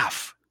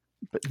laugh.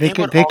 But They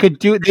would they all could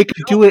do joke.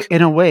 it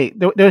in a way.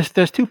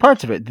 There's two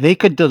parts of it. They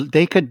could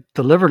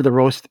deliver the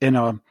roast in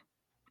a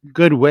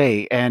good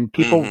way, and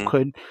people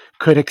Hmm.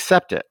 could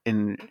accept it.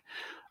 And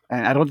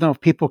I don't know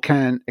if people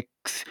can.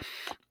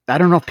 I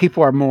don't know if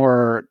people are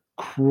more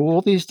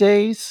cruel these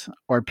days,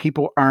 or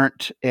people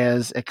aren't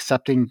as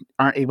accepting,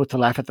 aren't able to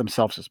laugh at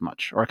themselves as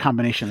much, or a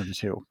combination of the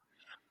two.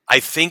 I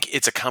think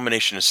it's a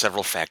combination of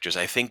several factors.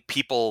 I think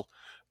people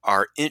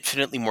are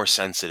infinitely more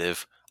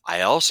sensitive.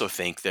 I also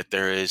think that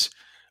there is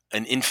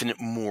an infinite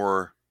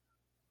more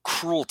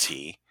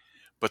cruelty,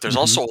 but there's Hmm.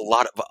 also a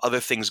lot of other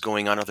things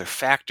going on, other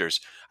factors.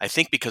 I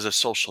think because of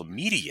social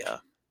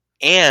media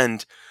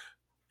and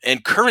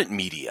current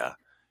media,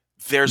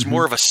 there's Hmm.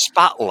 more of a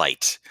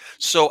spotlight.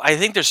 So I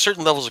think there's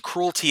certain levels of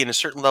cruelty and a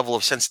certain level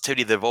of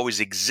sensitivity that have always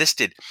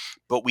existed,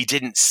 but we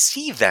didn't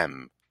see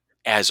them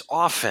as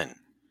often.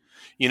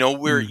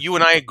 Where Mm. you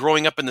and I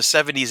growing up in the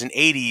 70s and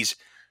 80s,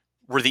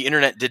 where the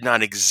internet did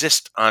not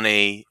exist on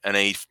a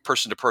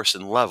person to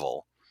person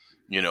level.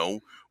 You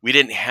know, we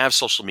didn't have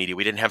social media,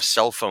 we didn't have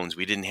cell phones,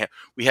 we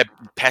had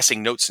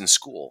passing notes in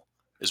school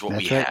is what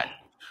we That's right. had,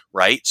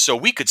 right? So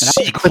we could And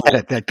I was see good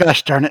at that.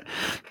 Gosh darn it.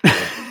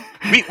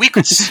 we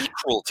could see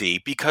cruelty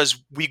because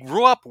we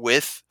grew up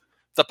with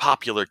the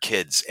popular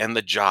kids and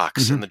the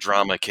jocks Hmm. and the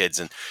drama kids,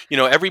 and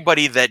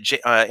everybody that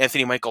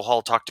Anthony Michael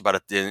Hall talked about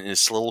it in his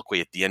soliloquy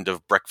at the end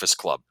of Breakfast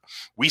Club.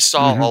 We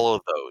saw Hmm. all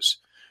of those,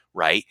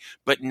 right?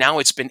 But now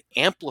it's been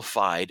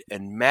amplified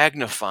and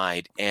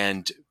magnified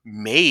and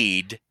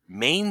made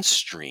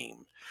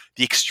mainstream.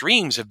 The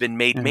extremes have been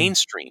made Yeah.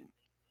 mainstream,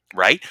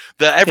 right?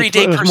 The It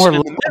everyday was more person in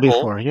local the middle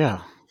before,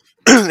 yeah.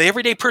 the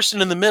everyday person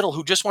in the middle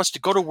who just wants to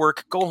go to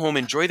work, go home,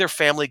 enjoy their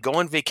family, go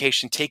on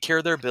vacation, take care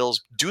of their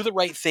bills, do the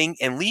right thing,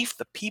 and leave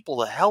the people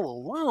the hell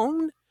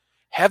alone,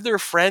 have their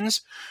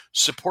friends,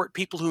 support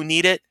people who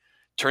need it,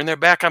 turn their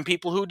back on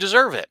people who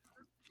deserve it.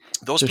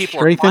 Those There's people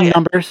are strength in quiet.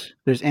 numbers.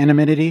 There's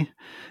anonymity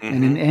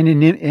and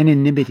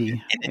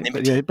anonymity.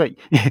 Anonymity. But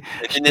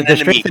An there's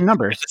strength enemy. in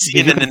numbers It's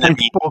because an you can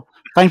enemy.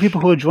 find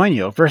people who would join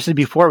you. Versus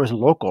before, it was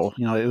local.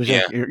 It was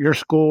Yeah. like your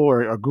school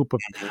or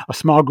Mhm. a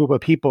small group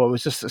of people. It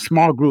was just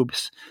small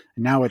groups.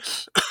 And now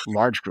it's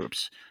large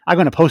groups. I'm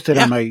going to post it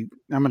Yeah. I'm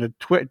going to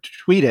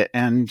tweet it,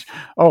 and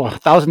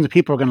thousands of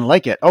people are going to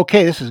like it.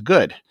 Okay, this is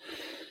good.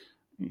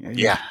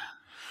 Yeah.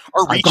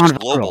 Our I've reach is gone viral.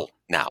 global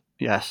now.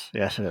 Yes,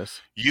 it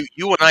is.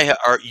 You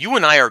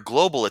and I are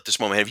global at this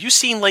moment. Have you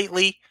seen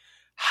lately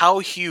how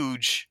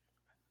huge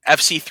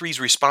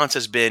FC3's response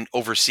has been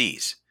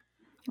overseas?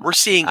 We're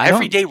seeing I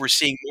every don't. day. We're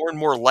seeing more and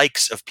more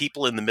likes of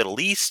people in the Middle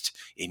East,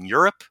 in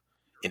Europe,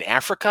 in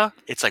Africa.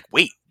 It's like,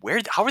 wait,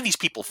 how are these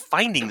people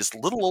finding this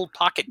little old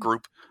pocket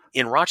group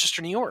in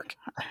Rochester, New York?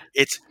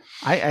 It's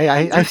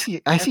I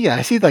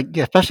see like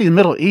especially the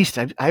Middle East.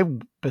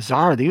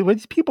 Bizarre. Where are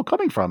these people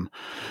coming from?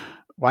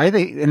 Why are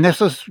they? And this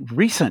was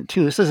recent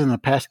too. This is in the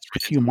past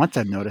few months.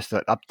 I've noticed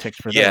that uptick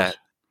for yeah. those.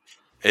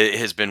 It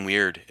has been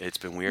weird. It's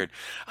been weird.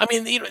 I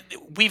mean,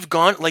 we've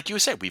gone, like you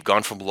said, we've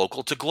gone from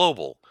local to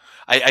global.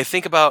 I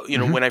think about,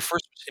 Mm-hmm. when I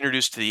first was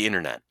introduced to the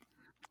internet,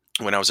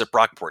 when I was at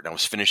Brockport and I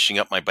was finishing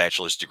up my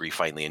bachelor's degree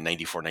finally in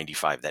 94,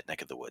 95, that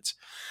neck of the woods.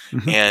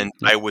 Mm-hmm. And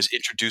Yep. I was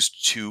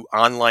introduced to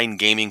online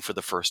gaming for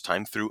the first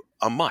time through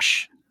a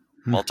mush,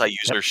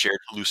 multi-user Yep. shared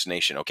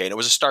hallucination. Okay. And it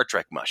was a Star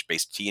Trek mush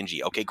based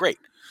TNG. Okay, great.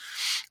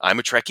 I'm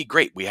a Trekkie.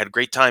 Great. We had a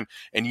great time.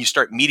 And you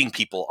start meeting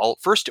people.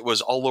 First, it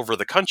was all over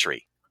the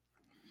country.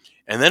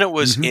 And then it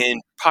was Mm-hmm.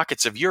 in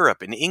pockets of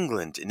Europe, in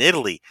England, in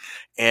Italy.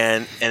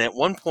 And at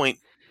one point,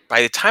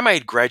 by the time I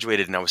had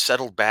graduated and I was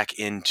settled back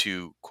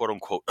into quote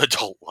unquote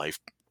adult life,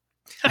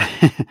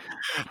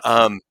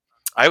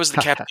 I was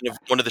the captain of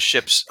one of the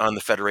ships on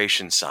the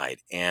Federation side.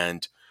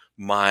 And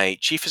my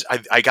chief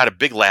I got a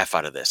big laugh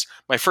out of this.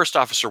 My first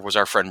officer was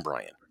our friend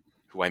Brian,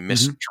 who I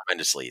miss Mm-hmm.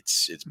 tremendously.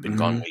 It's been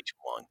gone Mm-hmm. way too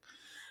long.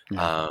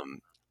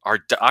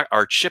 Yeah.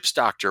 Our ship's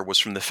doctor was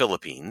from the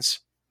Philippines,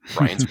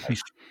 Brian's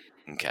wife,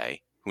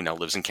 okay, who now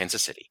lives in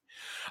Kansas City.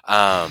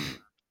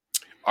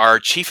 Our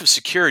chief of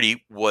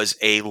security was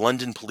a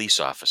London police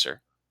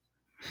officer.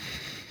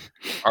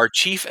 Our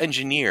chief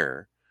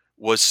engineer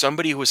was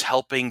somebody who was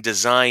helping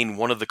design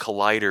one of the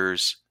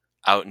colliders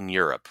out in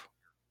Europe.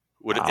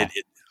 Wow.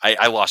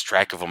 I lost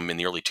track of them in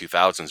the early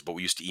 2000s, but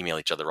we used to email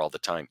each other all the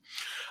time.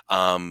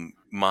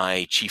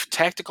 My chief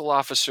tactical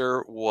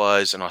officer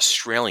was an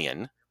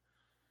Australian.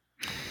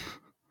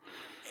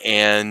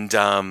 And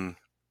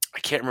I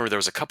can't remember. There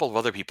was a couple of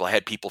other people. I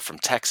had people from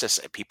Texas,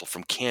 I had people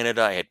from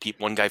Canada. I had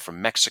one guy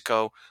from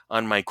Mexico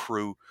on my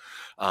crew.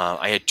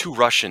 I had two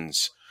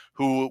Russians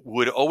who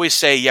would always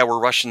say, "Yeah, we're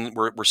Russian.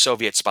 We're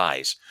Soviet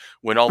spies,"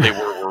 when all they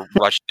were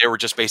Russian. They were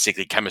just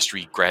basically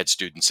chemistry grad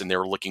students, and they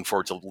were looking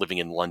forward to living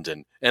in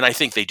London. And I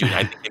think they do.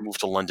 I think they moved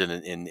to London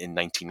in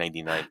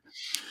 1999.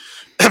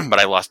 But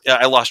I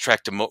lost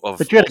track of.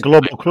 But you had a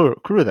global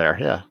crew there,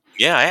 yeah.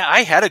 Yeah,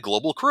 I had a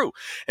global crew.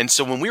 And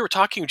so when we were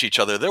talking to each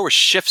other, there were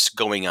shifts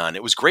going on.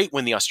 It was great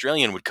when the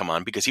Australian would come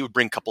on because he would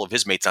bring a couple of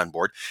his mates on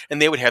board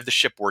and they would have the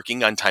ship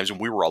working on times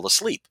when we were all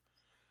asleep.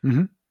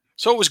 Mm-hmm.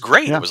 So it was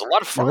great. Yeah. It was a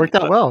lot of fun. It worked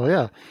out well,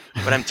 yeah.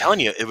 But I'm telling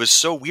you, it was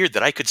so weird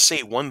that I could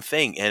say one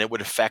thing and it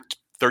would affect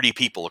 30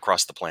 people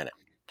across the planet.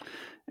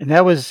 And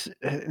that was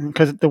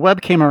because the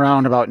web came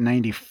around about mid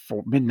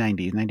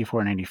 90s,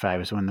 94,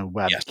 95 is when the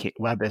web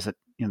web is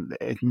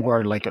it's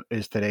more like it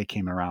is today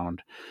came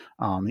around.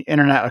 The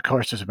internet, of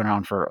course, has been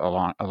around for a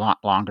lot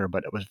longer,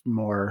 but it was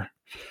more,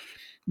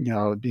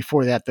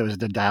 before that there was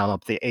the dial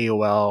up, the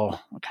AOL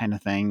kind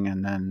of thing,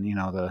 and then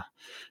the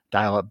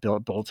dial up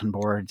bulletin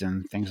boards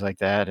and things like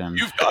that. And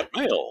you've got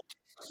mail.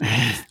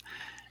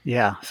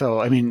 Yeah,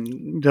 so I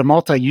mean, the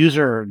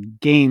multi-user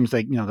games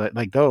like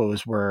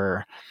those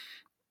were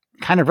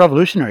kind of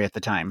revolutionary at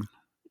the time.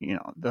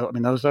 That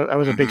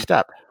was a big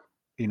step.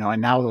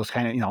 And now those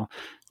kind of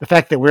the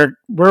fact that we're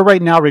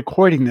right now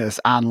recording this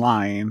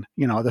online,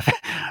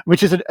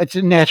 which is it's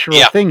a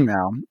natural thing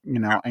now,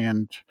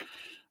 and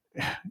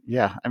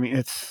yeah, I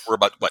mean we're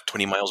about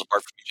 20 miles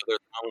apart from each other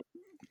at the moment.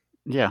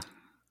 Yeah.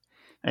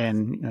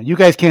 And you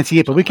guys can't see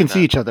it, but we can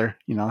see each other,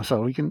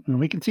 so we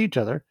can see each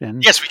other.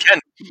 And yes, we can.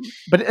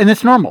 And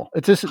it's normal.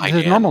 It's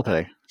normal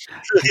today.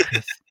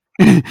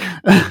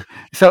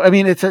 So I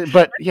mean,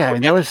 but yeah, I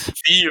mean that was.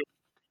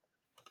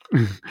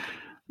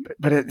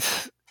 But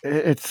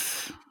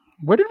it's.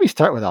 Where did we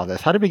start with all this?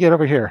 How did we get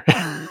over here?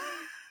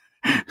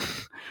 I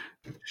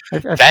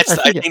think that's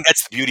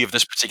the beauty of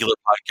this particular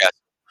podcast.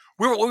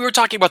 We were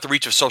talking about the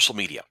reach of social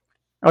media.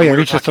 Oh yeah,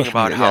 reach of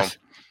social media. How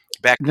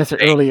back in the day,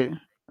 early.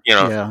 We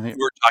were talking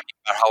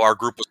about how our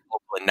group was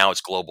local and now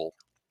it's global.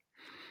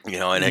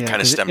 And it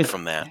kind of stemmed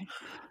from that.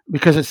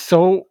 Because it's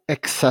so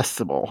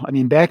accessible. I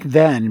mean, back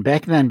then,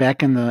 back in the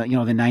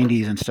the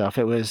 90s and stuff,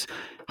 it was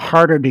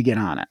harder to get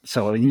on it.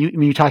 So when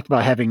you talked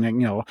about having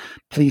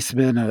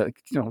policemen,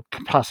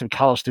 possibly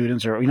college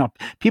students, or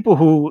people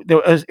who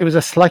it was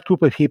a select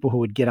group of people who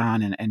would get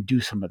on and do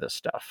some of this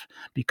stuff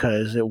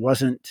because it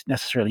wasn't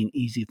necessarily an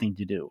easy thing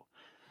to do.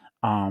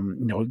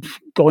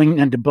 going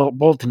into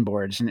bulletin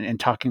boards and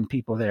talking to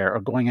people there, or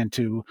going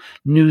into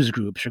news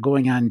groups, or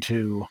going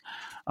into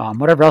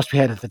whatever else we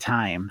had at the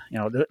time.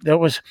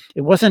 It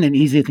wasn't an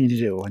easy thing to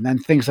do. And then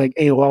things like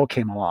AOL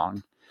came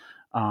along,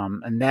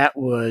 and that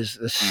was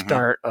the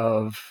start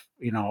of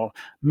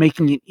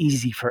making it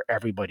easy for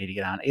everybody to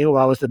get on.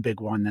 AOL was the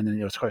big one, and then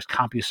there was, of course,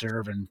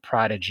 CompuServe and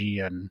Prodigy,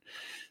 and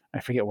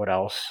I forget what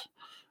else.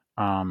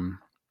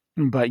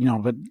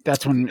 But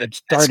that's when it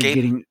started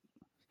getting.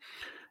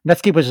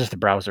 Netscape was just a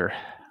browser;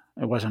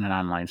 it wasn't an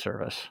online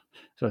service.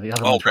 So the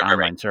other ones were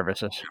online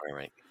services.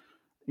 Right.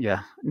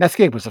 Yeah,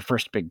 Netscape was the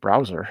first big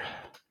browser,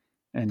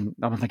 and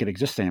I don't think it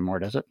exists anymore,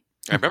 does it?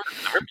 I remember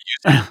using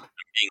it,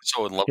 being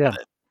so in love with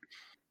it.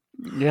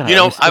 Yeah,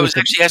 I was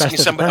actually asking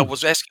somebody. I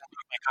was asking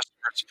one of my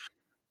customers.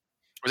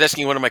 I was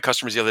asking one of my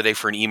customers the other day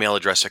for an email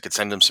address I could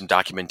send them some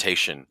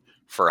documentation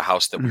for a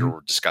house that we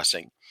were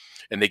discussing,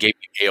 and they gave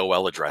me an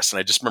AOL address, and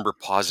I just remember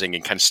pausing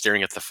and kind of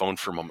staring at the phone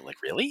for a moment,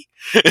 like, really?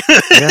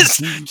 Is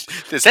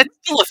that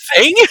still a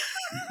thing?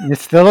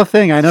 It's still a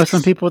thing. I know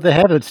some people that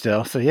have it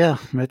still. So yeah,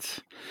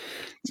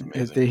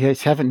 they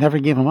haven't never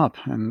given them up,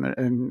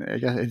 and I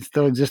guess it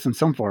still exists in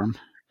some form.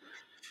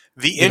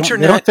 The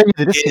internet they don't say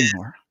it exists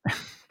anymore.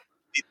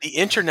 The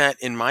internet,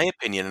 in my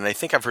opinion, and I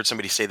think I've heard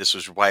somebody say this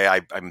was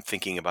why I'm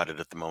thinking about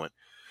it at the moment.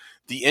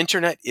 The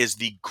internet is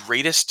the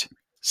greatest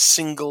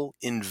single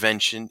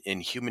invention in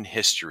human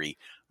history,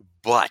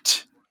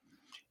 but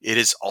it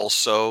is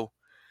also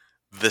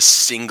the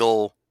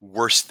single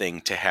worst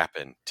thing to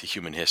happen to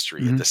human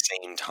history at the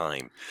same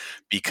time,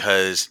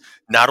 because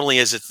not only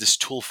is it this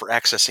tool for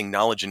accessing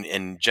knowledge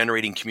and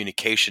generating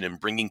communication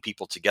and bringing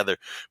people together,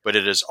 but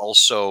it has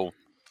also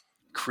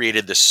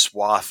created this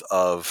swath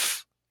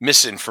of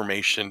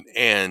misinformation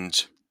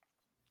and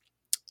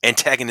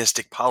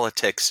antagonistic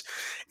politics,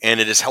 and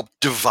it has helped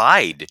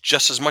divide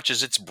just as much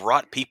as it's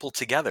brought people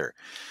together.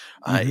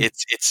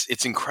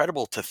 It's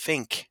incredible to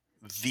think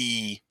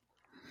the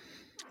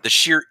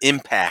sheer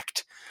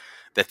impact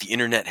that the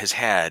internet has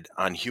had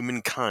on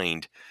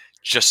humankind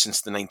just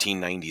since the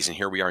 1990s, and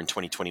here we are in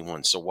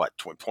 2021. So what,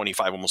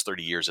 25, almost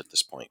 30 years at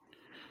this point?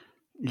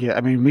 Yeah,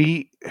 I mean,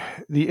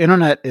 the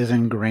internet is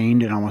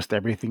ingrained in almost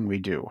everything we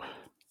do.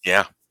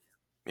 Yeah.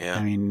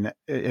 I mean,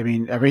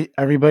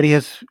 everybody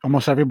has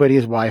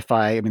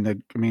Wi-Fi. I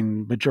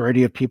mean,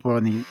 majority of people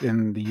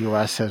in the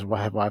U.S. have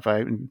Wi-Fi.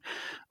 And,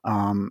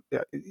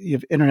 you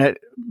have internet.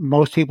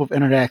 Most people have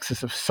internet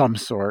access of some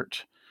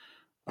sort.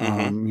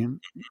 I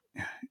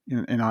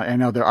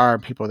know there are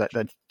people that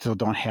still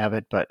don't have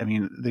it, but I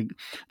mean,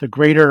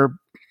 the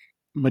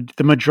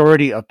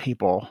majority of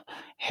people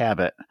have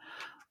it.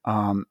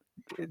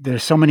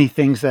 There's so many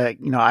things that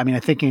I mean,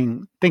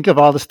 think of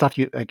all the stuff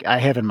I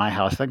have in my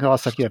house. Think of all the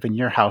stuff you have in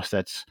your house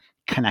that's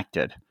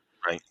connected.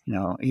 Right.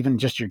 Even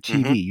just your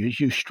TV.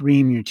 You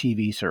stream your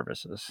TV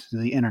services to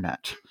the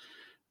internet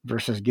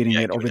versus getting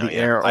it over the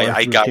air or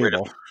through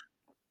cable.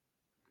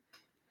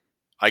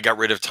 I got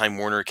rid of Time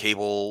Warner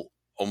Cable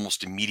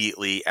almost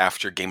immediately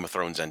after Game of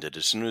Thrones ended.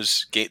 As soon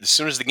as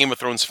the Game of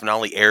Thrones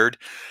finale aired,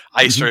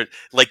 I started,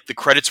 like, the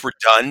credits were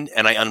done,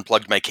 and I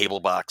unplugged my cable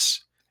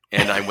box.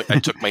 And I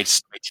took my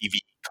TV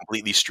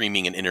completely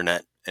streaming and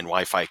internet and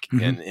Wi-Fi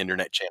and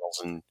internet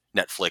channels and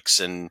Netflix,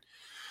 and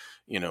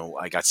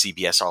I got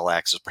CBS All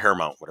Access,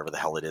 Paramount, whatever the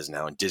hell it is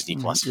now, and Disney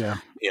Plus,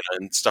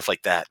 and stuff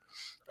like that.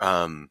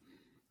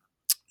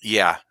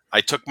 Yeah,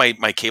 I took my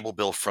cable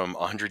bill from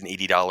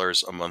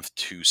 $180 a month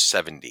to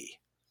 $70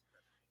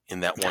 in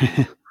that one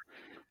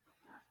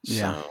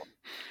year.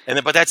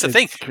 But that's the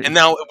thing. And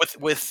now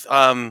with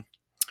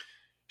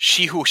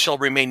She Who Shall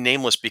Remain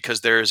Nameless, because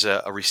there's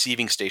a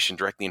receiving station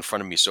directly in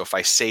front of me. So if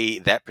I say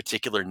that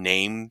particular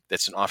name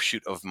that's an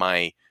offshoot of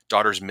my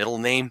daughter's middle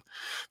name,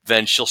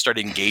 then she'll start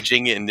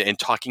engaging and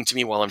talking to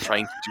me while I'm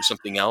trying to do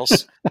something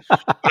else.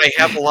 But I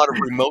have a lot of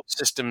remote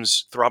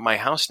systems throughout my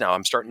house now.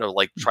 I'm starting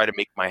to try to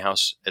make my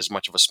house as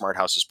much of a smart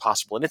house as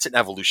possible. And it's an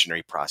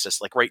evolutionary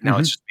process. Like right now,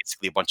 it's just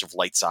basically a bunch of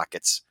light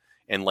sockets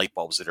and light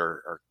bulbs that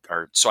are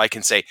so I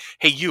can say,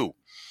 hey, you,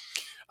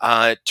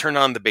 turn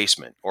on the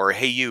basement, or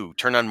hey, you,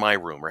 turn on my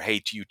room, or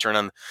hey, you, turn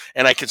on,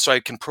 and I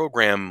can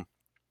program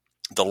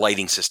the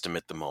lighting system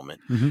at the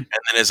moment. And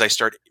then as I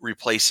start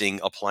replacing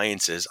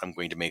appliances, I'm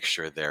going to make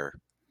sure they're,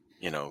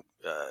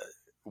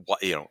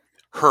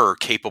 her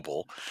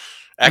capable.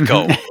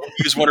 Echo.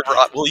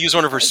 We'll use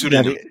one of her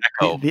pseudonyms.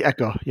 Echo. The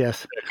Echo,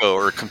 yes. Echo,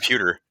 or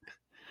computer.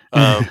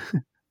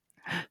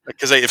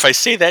 Because if I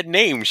say that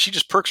name, she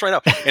just perks right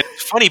up. And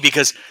it's funny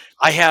because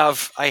I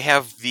have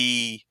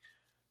the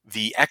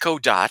Echo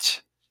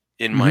Dot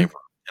in my room,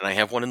 and I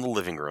have one in the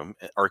living room,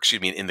 or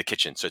excuse me, in the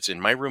kitchen. So it's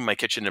in my room, my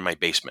kitchen, and my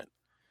basement.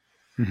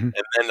 And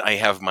then I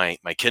have my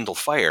Kindle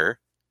Fire,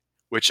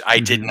 which I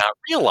did not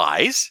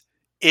realize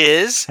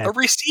is a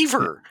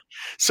receiver.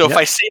 So if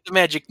I say the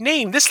magic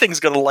name, this thing's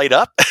going to light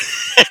up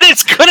and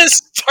it's going to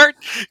start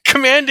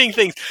commanding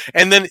things.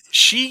 And then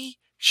she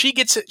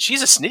gets it.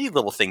 She's a snitty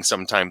little thing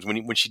sometimes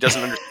when she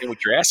doesn't understand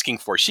what you're asking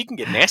for. She can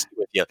get nasty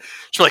with you.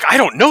 She's like, I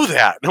don't know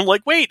that. And I'm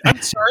like, wait,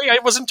 I'm sorry. I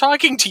wasn't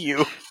talking to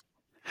you.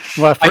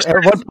 Well, I at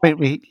started. one point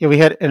we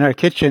had in our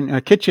kitchen,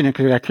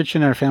 because our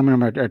kitchen and our family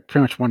room are pretty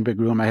much one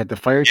big room. I had the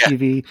Fire Yeah.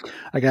 TV,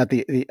 I got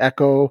the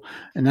Echo,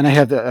 and then I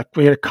had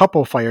we had a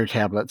couple Fire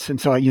tablets, and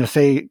so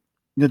say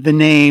the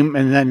name,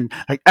 and then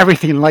like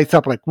everything lights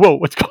up, like whoa,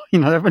 what's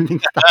going? Everything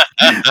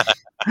stops.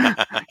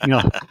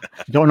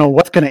 Don't know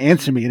what's going to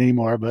answer me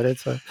anymore, but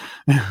it's a.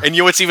 And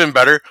what's even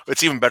better?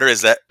 What's even better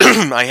is that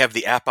I have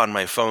the app on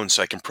my phone,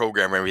 so I can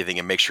program everything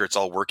and make sure it's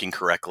all working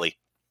correctly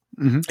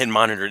Mm-hmm. and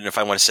monitor it. And if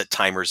I want to set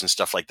timers and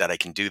stuff like that, I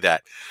can do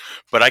that.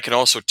 But I can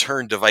also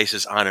turn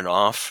devices on and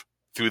off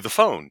through the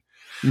phone.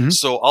 Mm-hmm.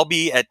 So I'll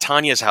be at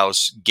Tanya's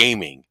house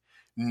gaming,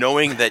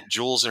 knowing that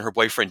Jules and her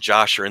boyfriend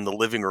Josh are in the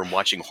living room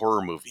watching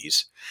horror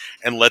movies,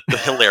 and let the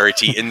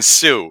hilarity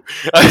ensue.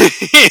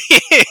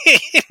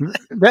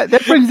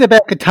 That brings it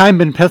back a time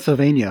in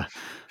Pennsylvania.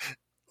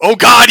 Oh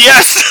God,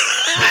 yes!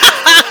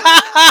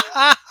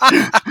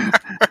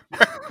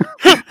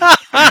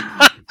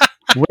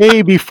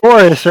 Way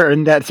before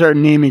that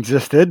certain name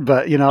existed,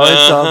 but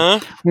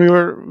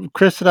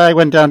Chris and I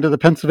went down to the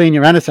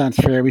Pennsylvania Renaissance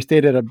Fair. We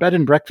stayed at a bed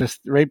and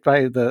breakfast right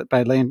by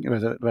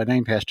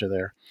Lancaster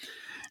there.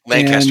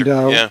 Lancaster,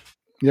 And yeah.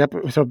 Yep.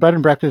 So bed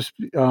and breakfast,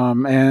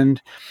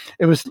 and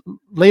it was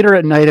later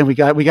at night, and we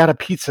got a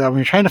pizza. We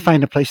were trying to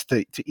find a place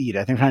to eat.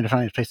 I think trying to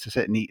find a place to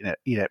sit and eat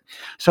it.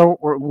 So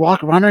we're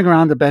wandering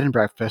around the bed and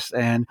breakfast,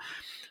 and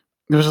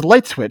there was a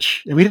light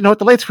switch, and we didn't know what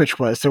the light switch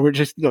was. So we're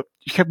just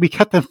we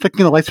kept them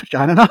flicking the light switch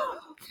on and off.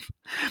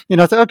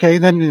 So okay.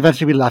 Then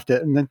eventually we left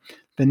it, and then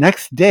the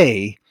next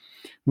day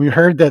we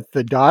heard that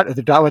the daughter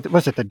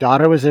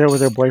was there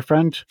with her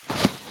boyfriend.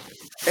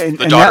 And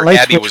the daughter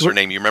Abby was her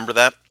name. You remember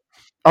that?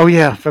 Oh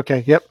yeah.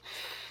 Okay. Yep.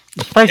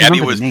 I'm surprised Abby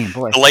you remember was the name.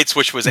 Boy. The light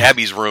switch was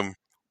Abby's room.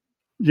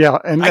 Yeah,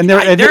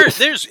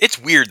 it's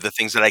weird the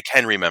things that I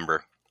can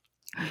remember.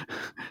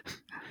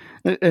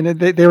 And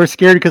they were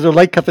scared because the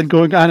light kept on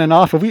going on and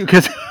off.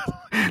 Because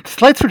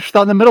this light switch was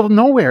out in the middle of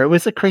nowhere. It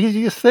was the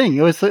craziest thing.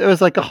 It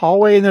was like a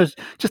hallway, and there's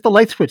just a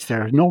light switch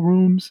there. No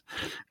rooms,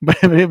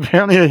 but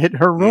apparently it hit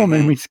her room,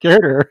 and we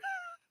scared her.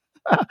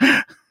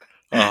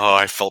 Oh,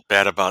 I felt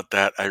bad about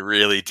that. I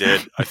really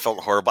did. I felt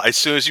horrible. As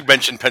soon as you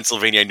mentioned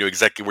Pennsylvania, I knew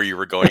exactly where you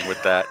were going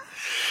with that.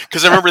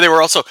 Because I remember they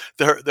were also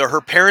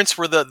her parents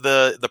were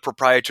the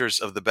proprietors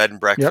of the bed and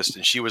breakfast,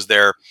 and she was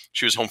there.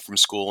 She was home from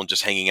school and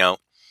just hanging out,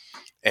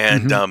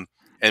 and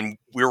and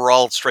we were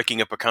all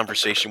striking up a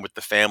conversation with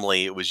the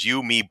family. It was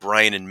you, me,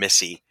 Brian, and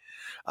Missy.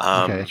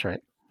 Okay, that's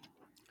right.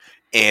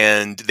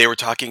 And they were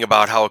talking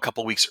about how a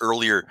couple weeks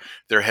earlier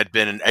there had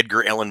been an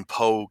Edgar Allan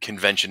Poe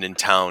convention in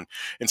town,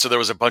 and so there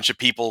was a bunch of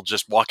people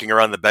just walking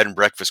around the bed and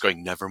breakfast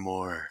going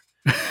 "Nevermore."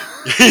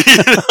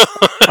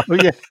 Oh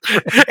yeah.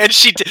 And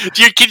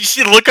can you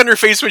see the look on her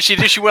face when she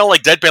did? She went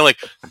like deadpan,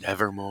 like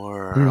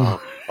 "Nevermore."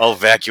 I'll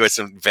evacuate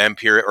some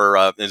vampire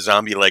or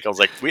zombie. Like I was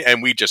like,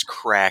 we just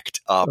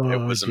cracked up. Oh, it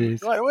was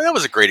that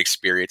was a great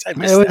experience. I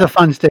missed it was that. a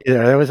fun stay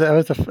there. That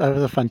was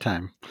a fun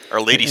time. Our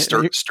Lady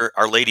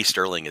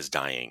Sterling is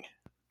dying.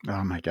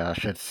 Oh my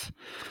gosh,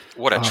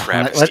 what a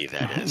travesty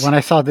that is. When I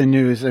saw the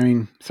news, I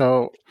mean,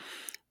 so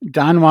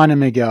Don Juan and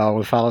Miguel,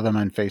 we follow them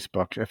on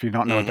Facebook. If you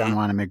don't know Don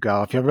Juan and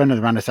Miguel, if you've ever been to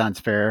the Renaissance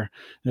Fair,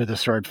 they're the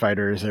sword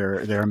fighters.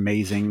 They're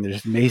amazing. They're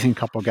just amazing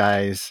couple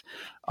guys.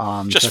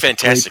 Just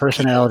fantastic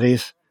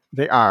personalities. People.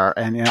 They are,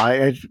 and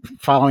I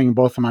follow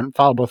both of them on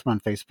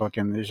Facebook,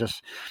 and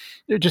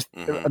they're just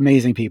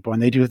amazing people,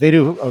 and they do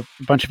a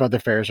bunch of other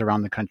fairs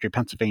around the country.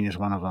 Pennsylvania is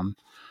one of them.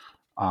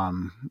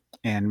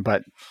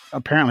 But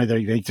apparently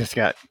they just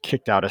got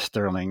kicked out of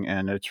Sterling,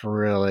 and I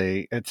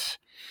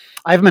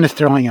haven't been to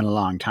Sterling in a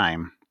long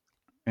time,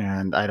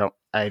 and I don't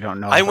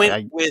know. I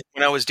went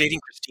when I was dating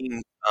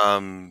Christine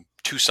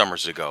 2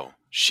 summers ago.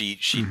 She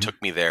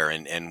took me there,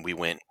 and we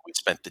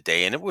spent the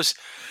day, and it was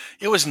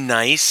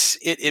nice.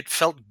 It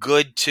felt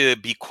good to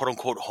be quote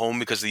unquote home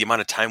because of the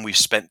amount of time we've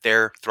spent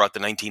there throughout the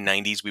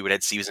 1990s. We would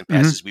have season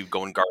passes. We would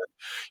go and guard.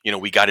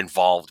 We got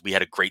involved. We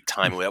had a great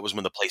time. That was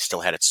when the place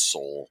still had its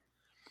soul.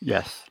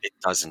 Yes. It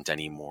doesn't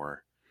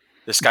anymore.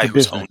 This guy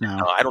who's owned it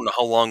now, I don't know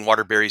how long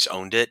Waterbury's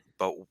owned it,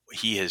 but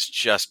he has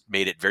just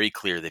made it very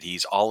clear that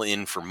he's all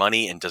in for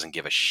money and doesn't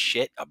give a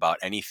shit about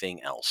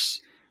anything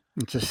else.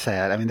 It's just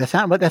sad. I mean, that's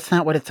not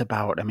what it's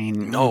about. I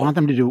mean, no.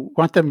 You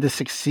want them to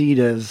succeed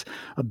as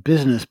a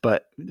business,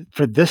 but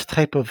for this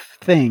type of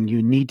thing,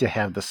 you need to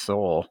have the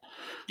soul.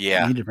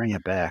 Yeah. You need to bring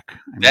it back.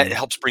 That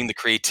helps bring the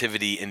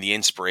creativity and the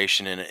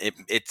inspiration, and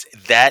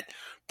that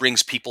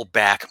brings people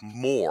back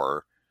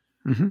more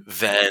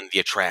than the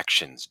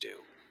attractions do.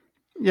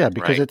 Yeah,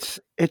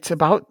 because it's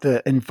about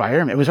the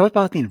environment. It was all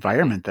about the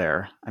environment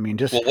there. I mean,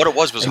 what it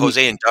was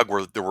Jose and Doug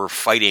were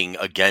fighting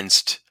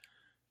against,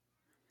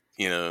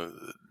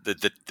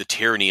 the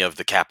tyranny of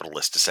the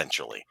capitalist,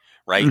 essentially,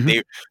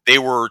 right? They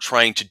were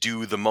trying to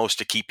do the most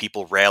to keep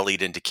people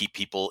rallied and to keep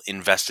people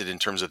invested in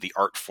terms of the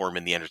art form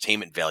and the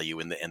entertainment value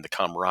and the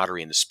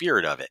camaraderie and the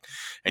spirit of it.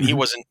 And he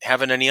wasn't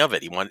having any of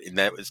it. He wanted, and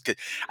that was good.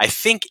 I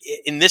think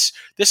in this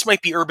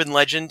might be urban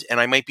legend, and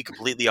I might be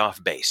completely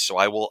off base. So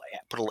I will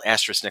put a little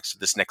asterisk next to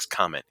this next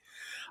comment.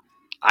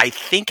 I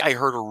think I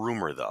heard a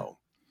rumor though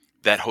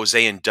that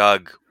Jose and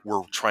Doug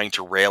were trying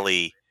to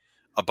rally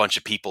a bunch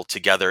of people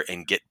together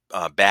and get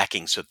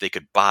backing so that they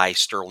could buy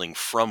Sterling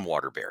from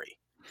Waterbury.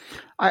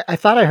 I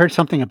thought I heard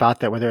something about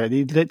that, whether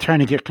they're trying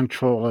to get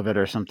control of it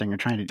or something, or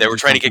trying to. They were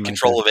trying to get like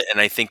control of it, and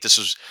I think this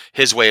was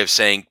his way of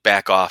saying,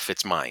 "Back off,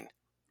 it's mine."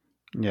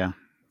 Yeah,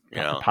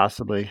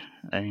 possibly.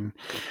 I mean,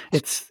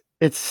 it's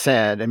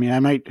sad. I mean,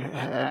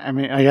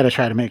 I got to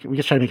try to make. We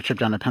could try to make a trip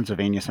down to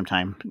Pennsylvania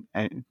sometime.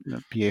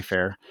 PA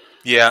Fair.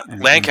 Yeah,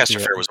 Lancaster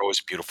Fair was always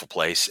a beautiful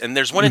place, and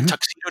there's one in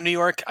Tuxedo, New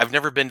York. I've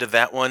never been to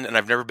that one, and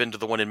I've never been to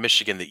the one in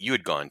Michigan that you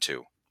had gone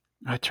to.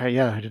 I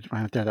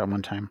went there that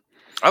one time.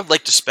 I would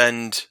like to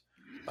spend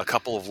a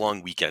couple of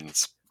long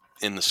weekends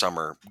in the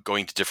summer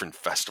going to different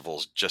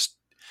festivals.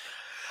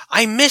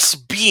 I miss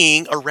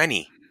being a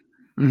Rennie.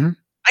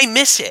 I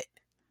miss it.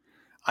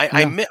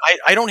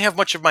 I don't have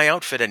much of my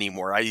outfit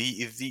anymore.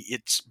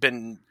 It's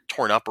been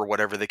torn up or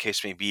whatever the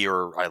case may be,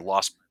 or I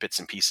lost bits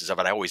and pieces of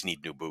it. I always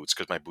need new boots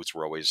because my boots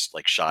were always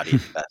like shoddy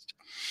at best.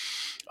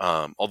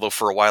 Although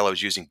for a while I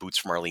was using boots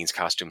from Arlene's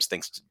Costumes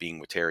thanks to being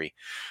with Terry.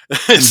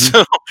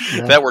 So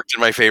that worked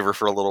in my favor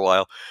for a little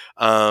while.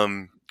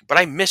 But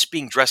I miss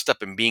being dressed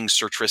up and being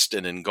Sir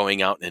Tristan and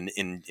going out and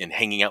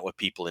hanging out with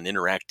people and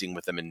interacting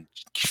with them and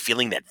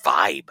feeling that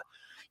vibe.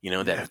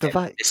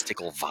 That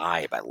mystical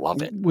vibe. I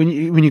love it. When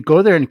you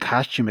go there in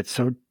costume, it's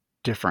so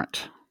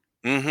different.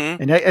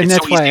 And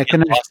that's why I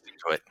can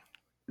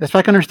That's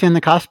why I can understand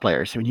the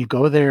cosplayers. When you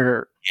go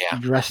there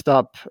dressed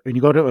up, when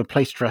you go to a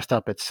place dressed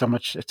up, it's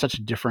such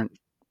a different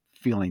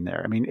feeling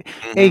there. I mean,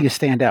 you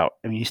stand out.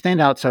 I mean, you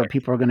stand out, so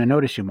people are going to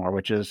notice you more,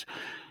 which is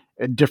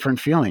a different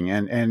feeling.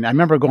 And I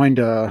remember going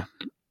to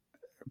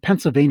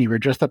Pennsylvania. We were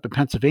dressed up in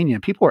Pennsylvania,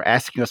 and people were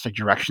asking us like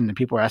direction, and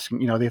people were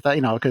asking, they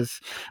thought, because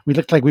we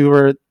looked like we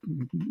were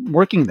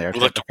working there.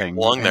 We looked like we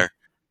belonged there.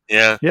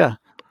 Yeah. Yeah.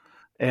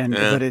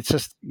 But it's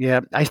just,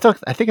 I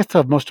think I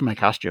still have most of my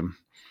costume.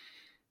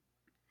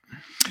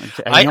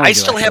 I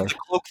still have the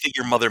cloak that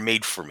your mother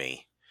made for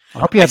me. I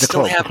hope you have the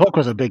cloak. The cloak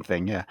was a big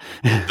thing, yeah.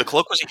 The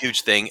cloak was a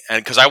huge thing,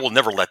 and because I will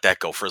never let that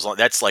go for as long.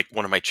 That's like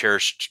one of my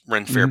cherished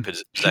Ren Fair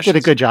possessions. She did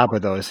a good job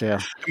with those, yeah.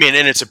 I mean,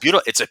 and it's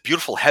a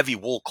beautiful heavy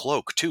wool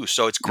cloak too,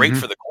 so it's great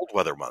for the cold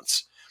weather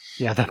months.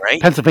 Yeah,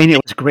 Pennsylvania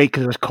was great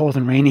because it was cold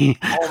and rainy.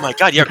 Oh my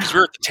God, yeah, because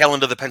we were at the tail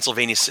end of the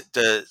Pennsylvania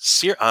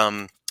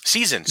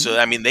season, so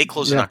I mean they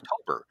close in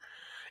October.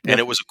 And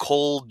it was a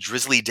cold,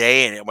 drizzly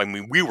day, and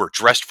we were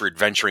dressed for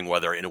adventuring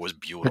weather, and it was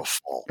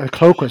beautiful. The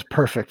cloak was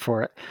perfect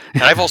for it.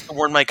 And I've also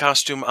worn my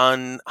costume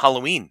on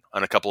Halloween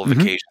on a couple of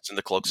occasions, and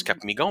the cloaks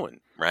kept me going,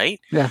 right?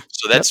 Yeah.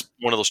 So that's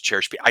one of those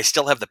cherished. I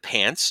still have the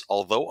pants,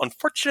 although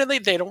unfortunately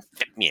they don't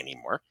fit me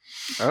anymore.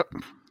 Oh.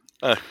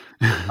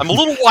 I'm a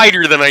little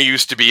wider than I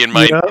used to be in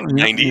my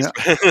 90s.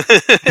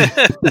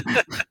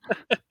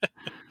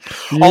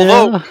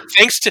 Although,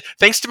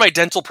 thanks to my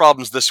dental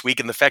problems this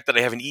week and the fact that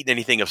I haven't eaten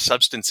anything of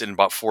substance in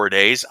about 4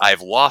 days,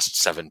 I've lost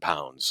 7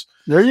 pounds.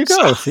 There you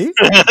go. See,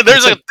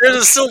 there's a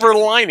silver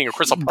lining. Of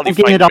course, I'll probably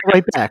get it all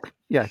right back.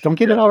 Yeah, don't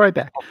get it all right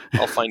back.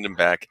 I'll find them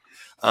back.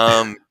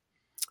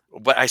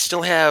 But I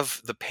still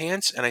have the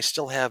pants, and I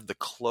still have the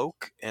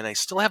cloak, and I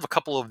still have a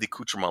couple of the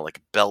accoutrements,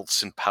 like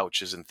belts and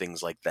pouches and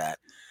things like that.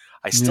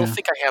 I still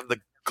think I have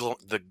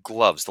the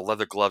gloves, the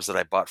leather gloves that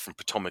I bought from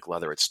Potomac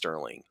Leather at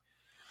Sterling.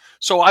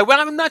 So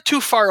I'm not too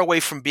far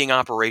away from being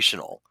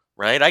operational,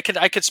 right? I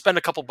could spend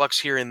a couple bucks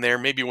here and there,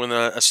 maybe when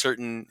a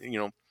certain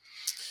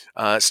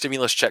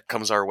stimulus check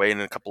comes our way in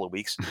a couple of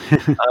weeks.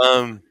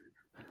 I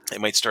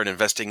might start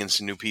investing in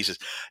some new pieces.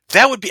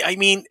 That would be, I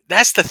mean,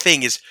 that's the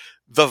thing is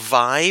the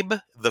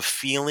vibe, the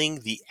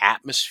feeling, the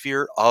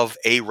atmosphere of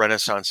a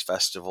Renaissance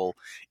festival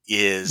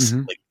is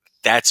like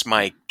that's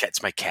my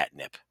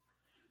catnip.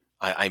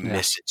 I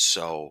miss it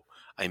so.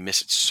 I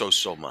miss it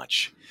so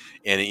much.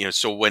 And,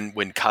 so when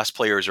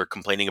cosplayers are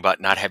complaining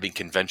about not having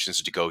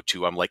conventions to go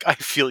to, I'm like, I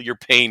feel your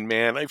pain,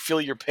 man. I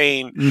feel your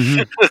pain.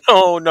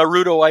 Oh,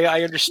 Naruto,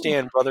 I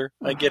understand, brother.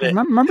 I get it.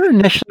 Remember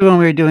initially when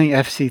we were doing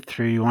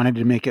FC3, you wanted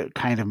to make it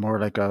kind of more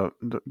like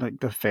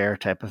the fair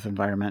type of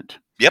environment.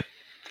 Yep.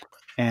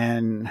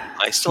 And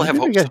I still have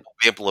hopes that we'll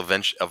be able to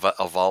eventually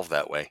evolve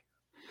that way.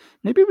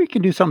 Maybe we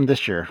can do something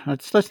this year.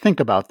 Let's think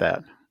about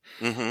that.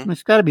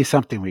 It's got to be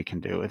something we can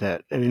do with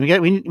it. I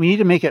mean, we need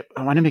to make it.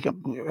 I want to make it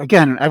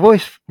again. I've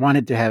always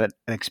wanted to have an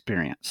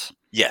experience.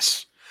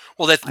 Yes,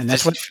 well,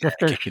 that's what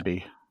fair should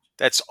be.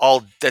 That's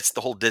all. That's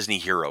the whole Disney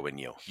hero in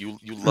you. You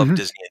love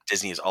Disney.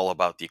 Disney is all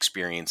about the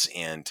experience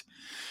and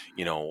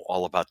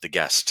all about the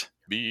guest.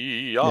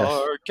 Be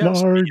our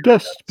guest.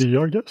 Be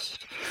our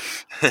guest.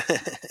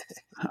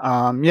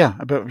 But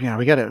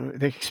we got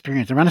the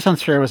experience. The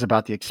Renaissance Fair was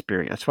about the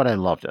experience. That's what I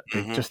loved it.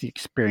 Just the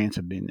experience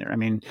of being there. I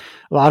mean,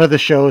 a lot of the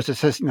shows, it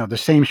says the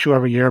same show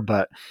every year,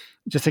 but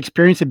just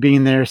experience of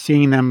being there,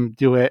 seeing them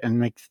do it,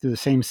 and do the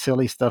same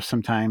silly stuff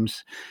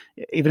sometimes.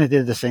 Even if they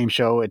did the same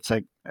show, it's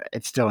like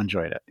it still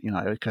enjoyed it.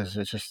 Because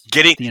it's just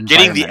getting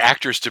the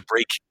actors to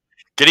break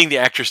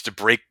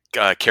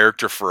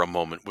character for a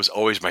moment was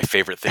always my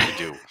favorite thing to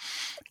do.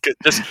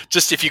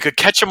 Just if you could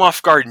catch him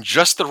off guard in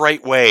just the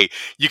right way,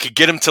 you could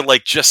get him to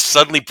like just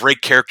suddenly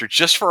break character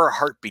just for a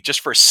heartbeat,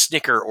 just for a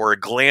snicker or a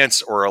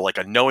glance or like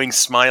a knowing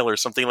smile or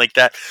something like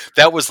that.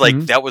 That was like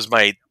that was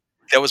my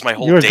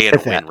whole day in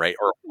a win, right?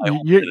 Or my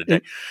whole day in a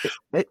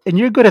day. And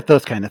you're good at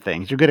those kind of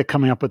things. You're good at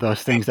coming up with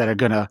those things that are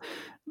gonna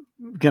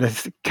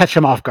catch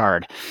him off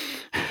guard.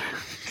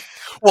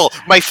 Well,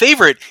 my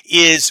favorite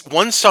is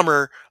one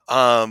summer.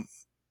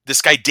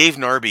 This guy Dave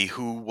Narby,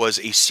 who was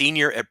a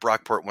senior at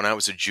Brockport when I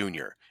was a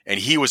junior, and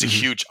he was a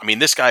huge. I mean,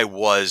 this guy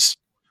was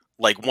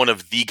like one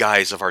of the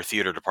guys of our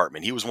theater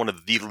department. He was one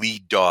of the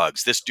lead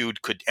dogs. This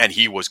dude could, and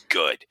he was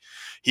good.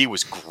 He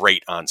was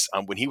great on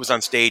when he was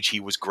on stage.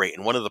 He was great,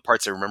 and one of the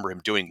parts I remember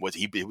him doing was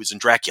he was in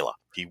Dracula.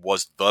 He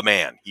was the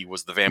man. He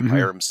was the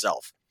vampire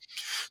himself.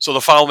 So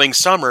the following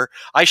summer,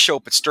 I show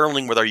up at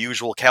Sterling with our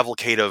usual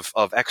cavalcade of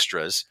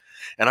extras.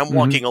 And I'm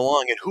walking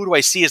along, and who do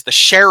I see as the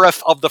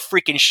sheriff of the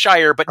freaking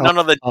Shire, but none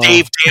of the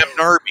Dave damn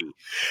Narby.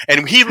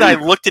 And he and I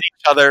looked at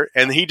each other,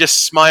 and he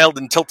just smiled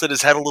and tilted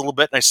his head a little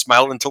bit, and I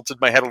smiled and tilted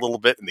my head a little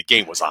bit, and the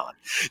game was on.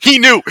 He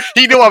knew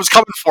I was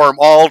coming for him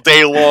all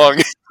day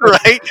long,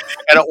 right?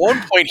 And at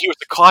one point, he was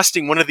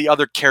accosting one of the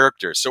other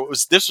characters. So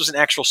this was an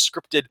actual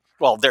scripted.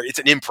 Well, it's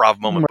an improv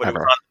moment, but it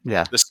was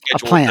on the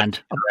schedule. A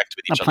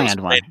planned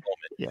one.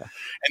 Yeah.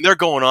 And they're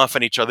going off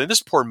on each other. And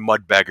this poor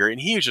mud beggar,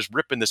 and he was just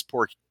ripping this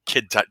poor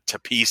kid to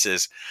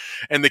pieces.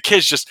 And the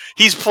kid's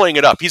he's playing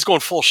it up. He's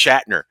going full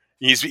Shatner.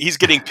 He's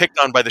getting picked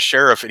on by the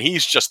sheriff, and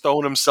he's just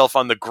throwing himself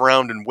on the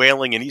ground and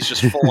wailing, and he's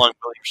just full on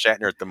William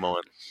Shatner at the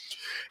moment.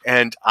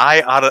 And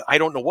I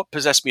don't know what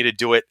possessed me to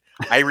do it.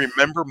 I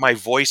remember my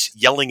voice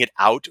yelling it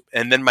out,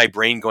 and then my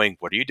brain going,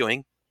 "What are you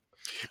doing?"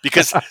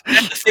 Because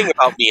that's the thing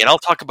about me, and I'll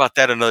talk about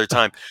that another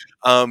time.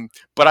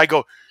 But I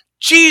go,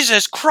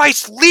 Jesus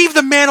Christ, leave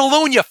the man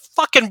alone, you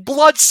fucking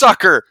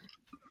bloodsucker.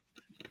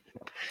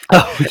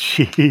 Oh,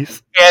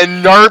 jeez.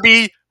 And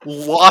Narby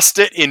lost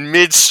it in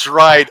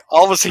mid-stride.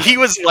 All of a sudden,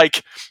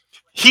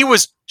 he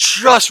was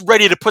just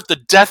ready to put the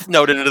death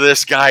note into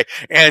this guy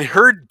and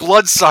heard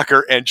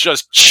bloodsucker and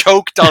just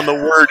choked on the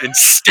word and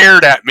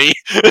stared at me.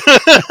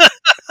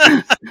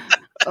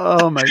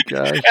 Oh, my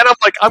gosh. And I'm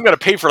like, I'm going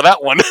to pay for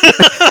that one.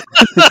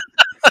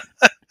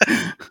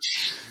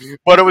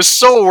 But it was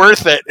so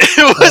worth it.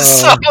 It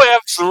was so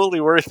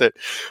absolutely worth it.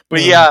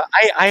 But yeah,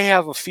 I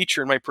have a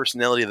feature in my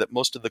personality that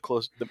most of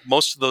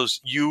those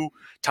you,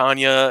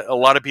 Tanya, a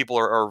lot of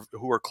people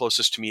who are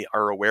closest to me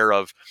are aware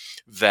of,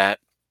 that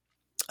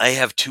I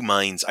have two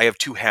minds. I have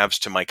two halves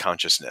to my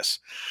consciousness.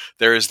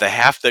 There is the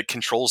half that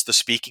controls the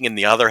speaking, and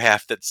the other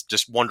half that's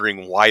just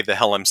wondering why the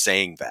hell I'm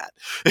saying that.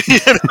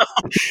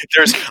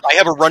 I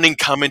have a running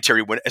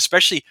commentary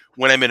especially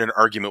when I'm in an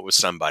argument with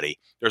somebody.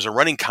 There's a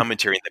running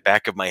commentary in the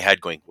back of my head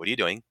going, "What are you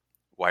doing?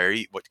 Why are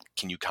you? What?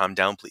 Can you calm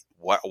down, please?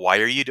 Why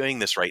are you doing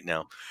this right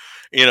now?"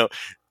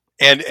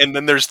 And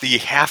then there's the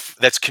half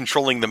that's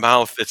controlling the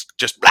mouth that's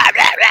just blah,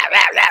 blah, blah,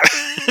 blah,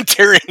 blah,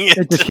 tearing it.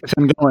 It just keeps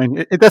on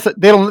going.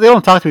 They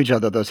don't talk to each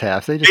other, those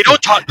halves. They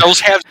don't talk.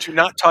 Those halves do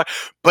not talk.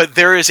 But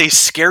there is a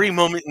scary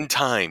moment in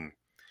time.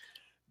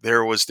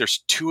 There's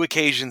two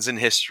occasions in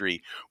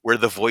history where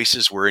the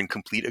voices were in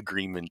complete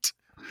agreement.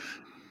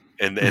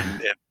 And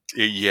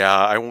yeah,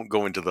 I won't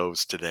go into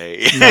those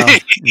today. No.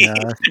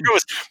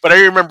 But I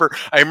remember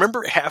I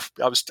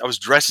was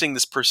dressing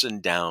this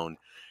person down,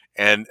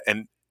 and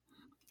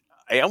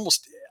I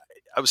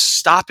was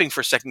stopping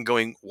for a second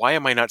going, why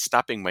am I not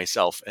stopping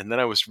myself? And then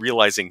I was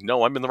realizing,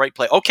 no, I'm in the right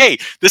place. Okay,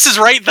 this is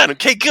right then.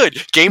 Okay, good.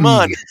 Game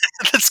on.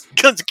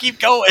 Let's keep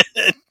going.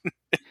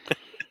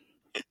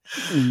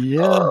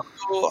 Yeah.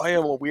 Oh, I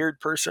am a weird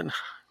person.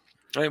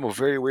 I am a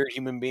very weird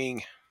human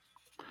being.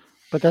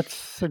 But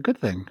that's a good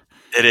thing.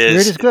 It is.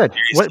 Weird is good.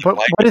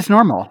 What is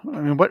normal?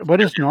 I mean,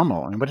 what is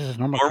normal? I mean, what is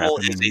normal? Normal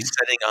is a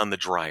setting on the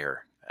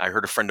dryer. I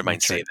heard a friend of mine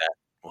say that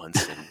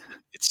once, and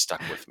it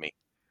stuck with me.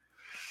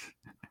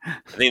 I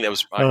think that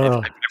was. I've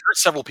heard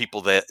several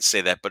people that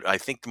say that, but I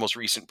think the most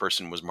recent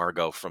person was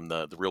Margot from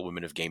the Real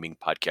Women of Gaming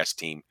podcast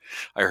team.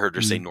 I heard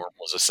her say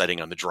normal is a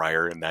setting on the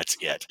dryer, and that's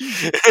it.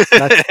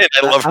 And I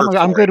love her.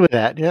 I'm good with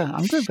that. Yeah,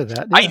 I'm good with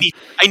that. Yeah.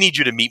 I need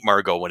you to meet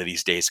Margot one of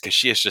these days, because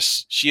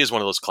she is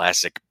one of those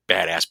classic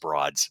badass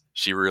broads.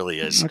 She really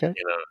is. Okay.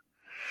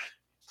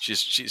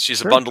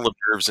 She's a bundle of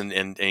nerves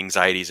and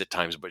anxieties at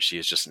times, but she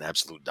is just an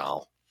absolute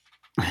doll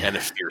and a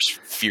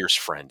fierce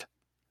friend.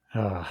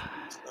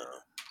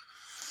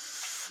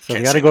 So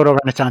we got to go to a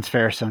Renaissance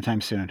fair sometime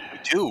soon. We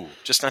do,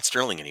 just not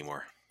Sterling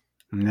anymore.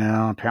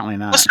 No, apparently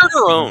not. Let's start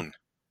our own.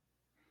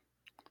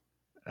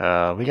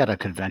 We got a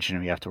convention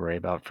we have to worry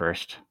about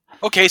first.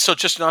 Okay, so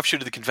just an offshoot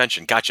of the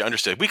convention. Gotcha,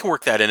 understood. We can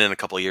work that in a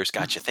couple of years.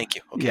 Gotcha, thank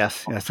you. Okay.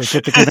 Yes. Let's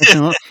get the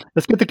convention.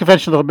 Let's get the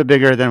convention a little bit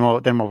bigger. Then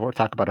we'll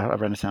talk about a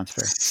Renaissance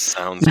fair.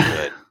 Sounds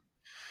good.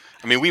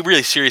 I mean, we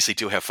really seriously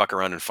do have fuck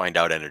around and find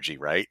out energy,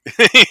 right?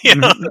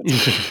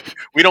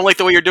 We don't like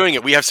the way you're doing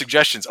it. We have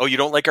suggestions. Oh, you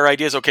don't like our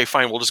ideas? Okay,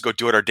 fine. We'll just go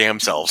do it our damn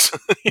selves.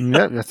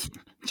 Yeah,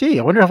 gee,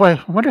 I wonder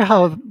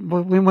how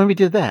when we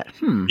did that.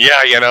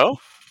 Yeah,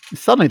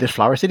 Suddenly there's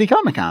Flower City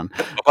Comic Con.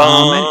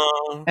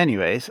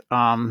 Anyways,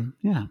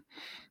 yeah.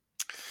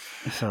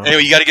 So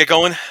anyway, you got to get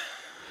going.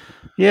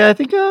 Yeah, I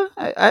think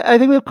I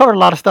think we've covered a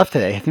lot of stuff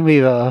today. I think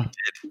we've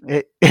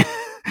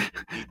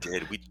We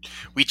did.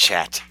 We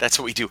chat. That's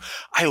what we do.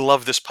 I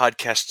love this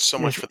podcast so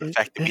much for the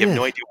fact that we have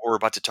no idea what we're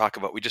about to talk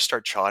about. We just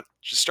start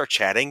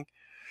chatting,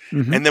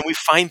 Mm-hmm. and then we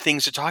find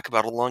things to talk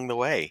about along the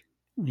way.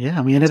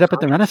 Yeah, we ended up at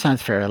the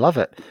Renaissance Fair. I love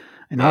it,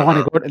 and I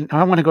want to go.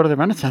 I want to go to the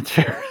Renaissance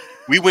Fair.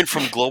 We went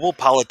from global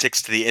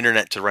politics to the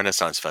internet to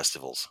Renaissance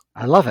festivals.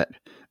 I love it.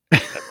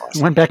 That's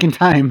awesome. Went back in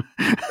time.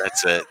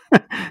 That's it.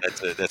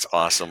 That's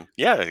awesome.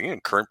 Yeah,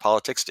 current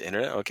politics to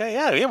internet. Okay,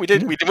 yeah. We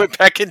did. Yeah. We went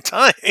back in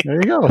time. There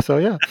you go. So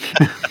yeah,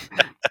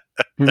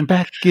 went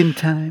back in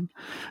time.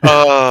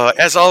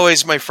 As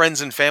always, my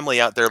friends and family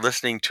out there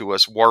listening to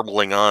us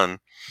warbling on.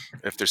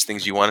 If there's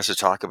things you want us to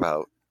talk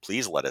about,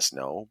 please let us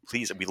know.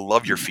 Please, we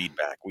love your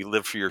feedback. We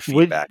live for your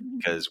feedback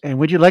And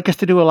would you like us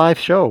to do a live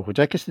show? Would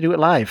you like us to do it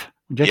live?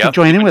 Would you like to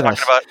join in with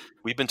us?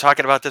 We've been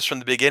talking about this from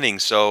the beginning,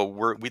 so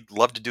we'd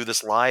love to do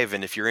this live.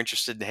 And if you're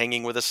interested in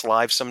hanging with us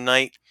live some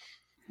night,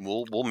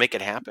 we'll make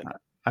it happen.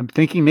 I'm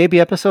thinking maybe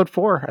episode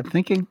 4. I'm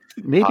thinking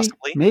maybe episode.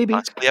 Maybe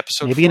 4.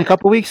 In a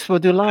couple weeks we'll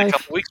do live. In a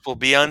couple weeks we'll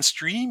be on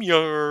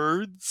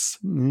StreamYards.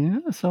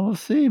 Yeah, so we'll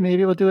see.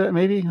 Maybe we'll do it.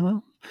 Maybe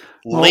we'll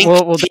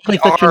definitely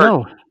let you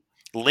know.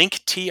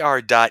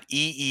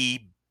 linktr.ee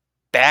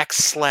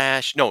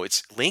 / no,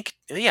 it's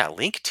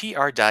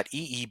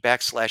linktr.ee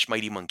 /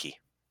 Mighty Monkey.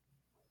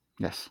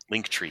 Yes.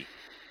 Linktree.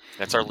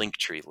 That's our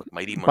Linktree.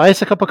 Mighty Monkey. Buy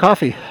us a cup of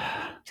coffee.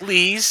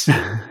 Please.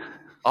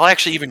 I'll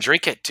actually even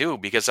drink it too,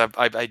 because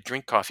I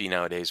drink coffee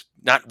nowadays.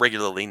 Not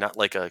regularly, not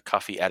like a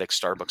coffee addict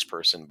Starbucks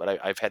person,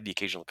 but I've had the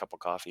occasional cup of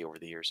coffee over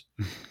the years,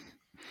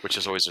 which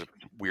is always a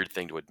weird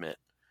thing to admit.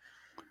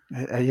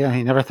 Yeah,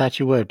 I never thought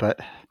you would, but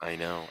I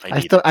know.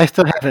 I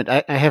still haven't.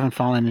 I haven't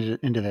fallen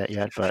into that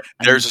yet. But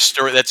there's a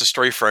story. That's a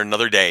story for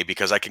another day,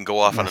 because I can go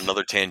off on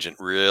another tangent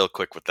real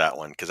quick with that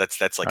one, because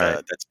that's like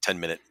that's a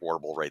 10-minute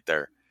warble right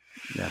there.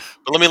 Yes.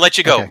 But let me let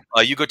you go.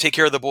 Okay. You go take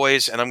care of the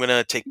boys, and I'm going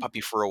to take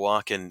Puppy for a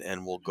walk, and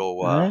we'll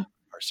go our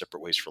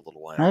separate ways for a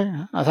little while. All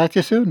right. I'll talk to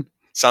you soon.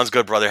 Sounds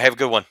good, brother. Have a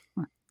good one.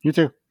 You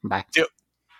too. Bye. See you.